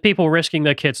 There's people risking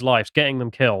their kids' lives, getting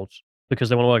them killed because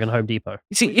they want to work in Home Depot.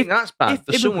 You see, if that's bad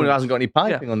for someone who hasn't got any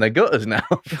piping on their gutters now.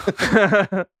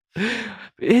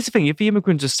 Here's the thing: if the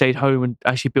immigrants just stayed home and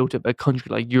actually built up a country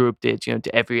like Europe did, you know,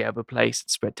 to every other place and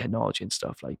spread technology and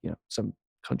stuff, like some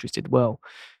countries did well.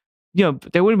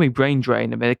 There wouldn't be brain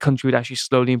drain. I mean, the country would actually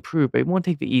slowly improve. They want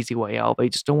to take the easy way out. They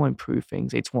just don't want to improve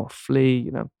things. They just want to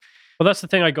flee. Well, that's the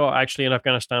thing I got actually in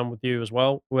Afghanistan with you as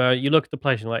well, where you look at the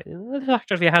place and you're like, it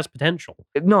actually has potential.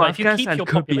 No, Like, if you keep Afghanistan your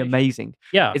could be population- amazing.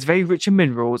 Yeah. It's very rich in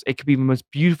minerals. It could be the most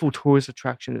beautiful tourist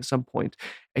attraction at some point.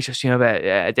 It's just,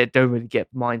 they don't really get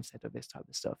the mindset of this type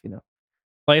of stuff,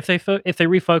 Like if they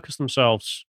refocus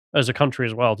themselves as a country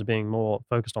as well to being more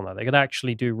focused on that, they could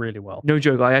actually do really well. No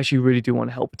joke. I actually really do want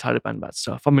to help the Taliban about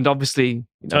stuff. I mean, obviously,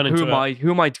 who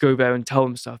am I to go there and tell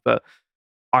them stuff? But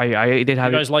I did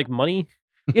have. You guys like money?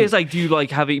 Yeah, it's like, do you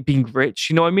like having being rich?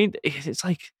 You know what I mean? It's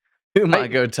like. Who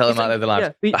might go tell them out there the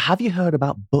lives? Yeah, but have you heard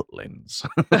about Butlins?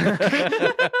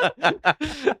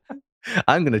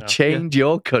 I'm going to change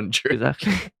your country.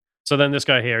 Exactly. So then this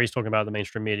guy here, he's talking about the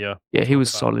mainstream media. Yeah, he was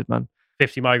solid, man.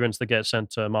 50 migrants that get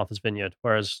sent to Martha's Vineyard.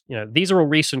 Whereas, these are all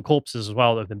recent corpses as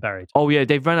well that have been buried. Oh, yeah,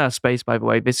 they've run out of space, by the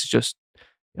way. This is just,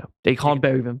 they can't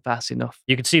bury them fast enough.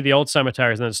 You can see the old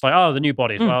cemeteries and it's like, oh, the new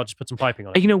bodies. Well, I'll just put some piping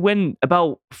on it. When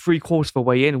about 3/4 of the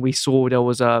way in, we saw there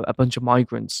was a bunch of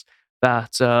migrants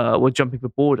that were jumping the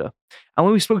border. And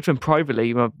when we spoke to them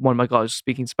privately, one of my guys was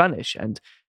speaking Spanish, and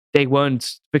they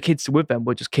weren't, the kids with them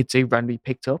were just kids they randomly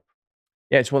picked up.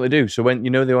 Yeah, it's what they do. So when,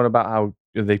 they want about how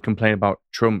they complain about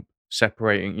Trump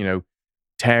separating,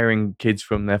 tearing kids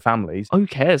from their families. Oh, who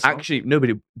cares? Actually,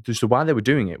 nobody. So why they were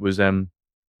doing it was, it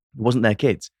wasn't their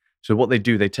kids. So what they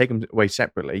do, they take them away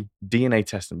separately, DNA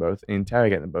test them both, and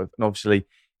interrogate them both. And obviously,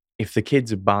 if the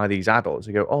kids are by these adults,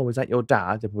 they go, "Oh, is that your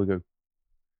dad?" They will go.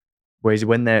 Whereas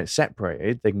when they're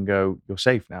separated, they can go, "You're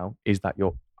safe now.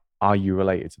 Are you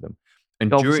related to them?"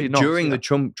 And during the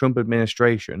Trump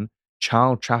administration,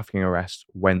 child trafficking arrests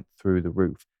went through the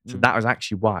roof. So that was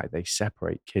actually why they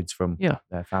separate kids from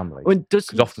their families.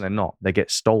 Because often they're not. They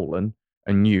get stolen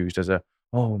and used as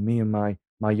me and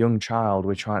my young child,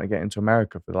 we're trying to get into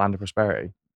America for the land of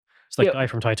prosperity. It's like guy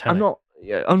from Titanic. I'm not,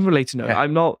 unrelated note,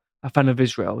 I'm not a fan of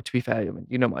Israel, to be fair. I mean,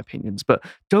 you know my opinions. But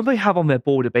don't they have on their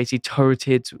border basically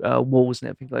turreted walls and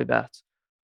everything like that?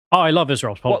 Oh, I love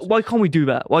Israel's policy. Why can't we do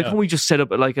that? Why can't we just set up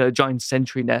like a giant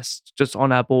sentry nest just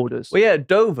on our borders? Well, yeah, at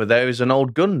Dover, there is an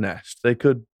old gun nest. They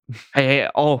could... Hey,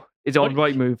 is it on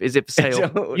right move? Is it for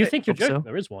sale? You think you're joking?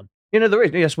 There is one. There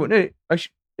is. Yes,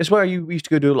 it's where we used to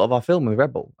go do a lot of our film with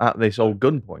Rebel at this old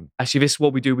gun point. Actually, this is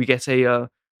what we do. We get a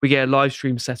live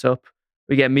stream set up.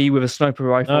 We get me with a sniper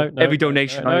rifle. No, Every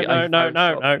donation.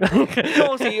 No.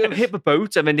 Honestly, you hit the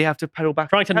boat and then they have to pedal back.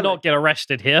 Trying to not get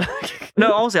arrested here.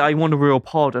 No, honestly, I want a real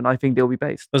pod, and I think they'll be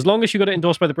based. As long as you got it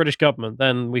endorsed by the British government,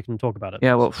 then we can talk about it.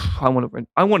 Yeah, well, I want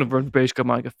to run the British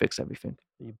government. I can fix everything.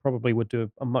 You probably would do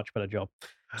a much better job.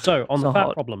 So on It's the not fat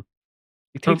hard. problem,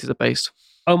 It takes as a base.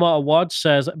 Omar Awad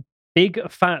says, "Big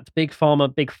fat, big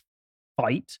pharma, big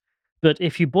fight. But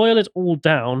if you boil it all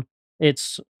down,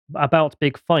 it's about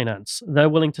big finance. They're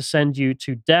willing to send you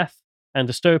to death and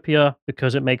dystopia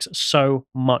because it makes so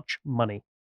much money."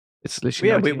 It's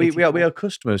literally we are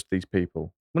customers to these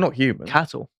people. We're not human.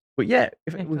 Cattle. But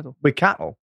Cattle. We're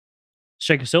cattle.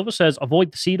 Shaker Silver says,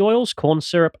 "Avoid the seed oils, corn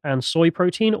syrup, and soy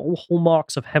protein, all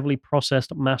hallmarks of heavily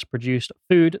processed, mass-produced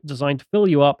food designed to fill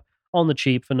you up on the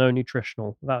cheap for no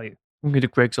nutritional value." I'm going to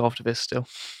Greg's after this still.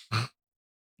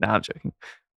 Nah, I'm joking.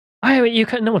 I mean, you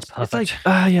can. No one's perfect. It's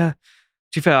like, yeah.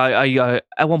 To be fair, I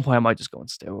at one point I might just go on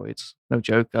steroids. No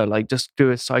joke. Like just do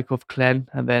a cycle of clen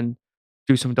and then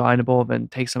do some Dynabol, then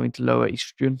take something to lower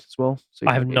estrogen as well. So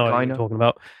I have no idea what you're talking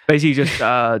about. Basically, just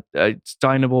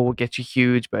Dynabol will get you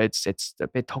huge, but it's a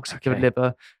bit toxic to the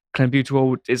liver.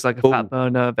 Clenbuterol is like a fat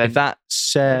burner. Then if that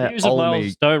The views of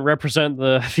Miles don't represent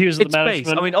the views of it's the based.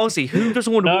 management. I mean, honestly, who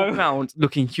doesn't want to walk around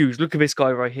looking huge? Look at this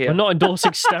guy right here. We're not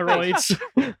endorsing steroids.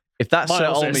 If that's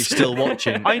Miles Olmie's is. still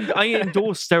watching, I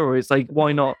endorse steroids. Like,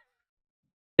 why not?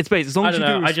 It's based as long as you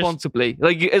do it responsibly.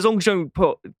 Like, as long as you don't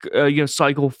put,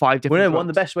 cycle 5 different. Well, no, drugs. one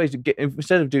of the best ways to get,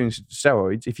 instead of doing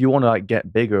steroids, if you want to like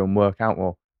get bigger and work out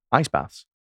more, ice baths.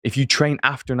 If you train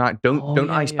after night, don't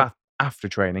ice bath after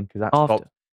training because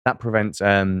that prevents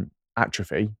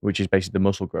atrophy, which is basically the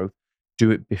muscle growth. Do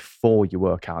it before you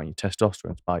work out and your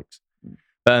testosterone spikes.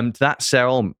 To that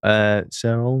Sarah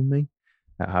Olney,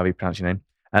 how do you pronounce your name?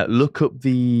 Look up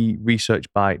the research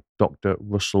by Dr.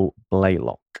 Russell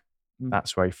Blaylock.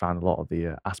 That's where he found a lot of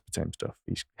the aspartame stuff.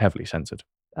 He's heavily censored.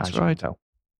 That's as you can right. tell.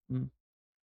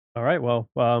 All right, well,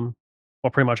 we're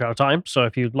pretty much out of time. So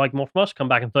if you'd like more from us, come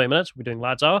back in 30 minutes. We'll be doing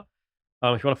Lads Hour.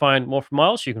 If you want to find more from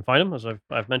Miles, you can find him, as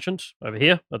I've mentioned, over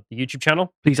here at the YouTube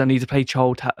channel. Please, I need to pay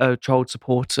child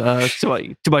support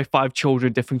to my 5 children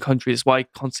in different countries. Why I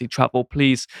constantly travel?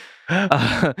 Please,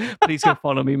 please go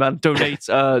follow me, man. Donate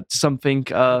to something.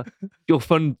 You'll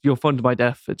fund my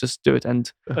death. Just do it.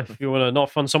 And If you want to not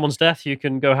fund someone's death, you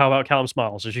can go how about Callum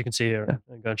Smiles, as you can see here,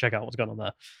 and go and check out what's going on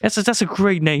there. that's a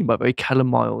great name, by the way, Callum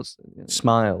Miles.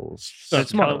 Smiles.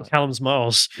 Callum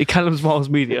Smiles. Callum Smiles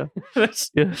Media.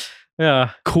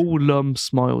 Yeah. Callum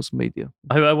Smiles Media.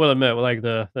 I will admit, like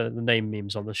the name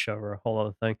memes on this show are a whole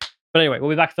other thing. But anyway,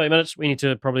 we'll be back in 30 minutes. We need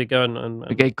to probably go and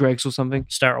get Greg's or something.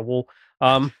 Stare at a wall.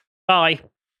 Bye.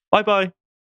 Bye.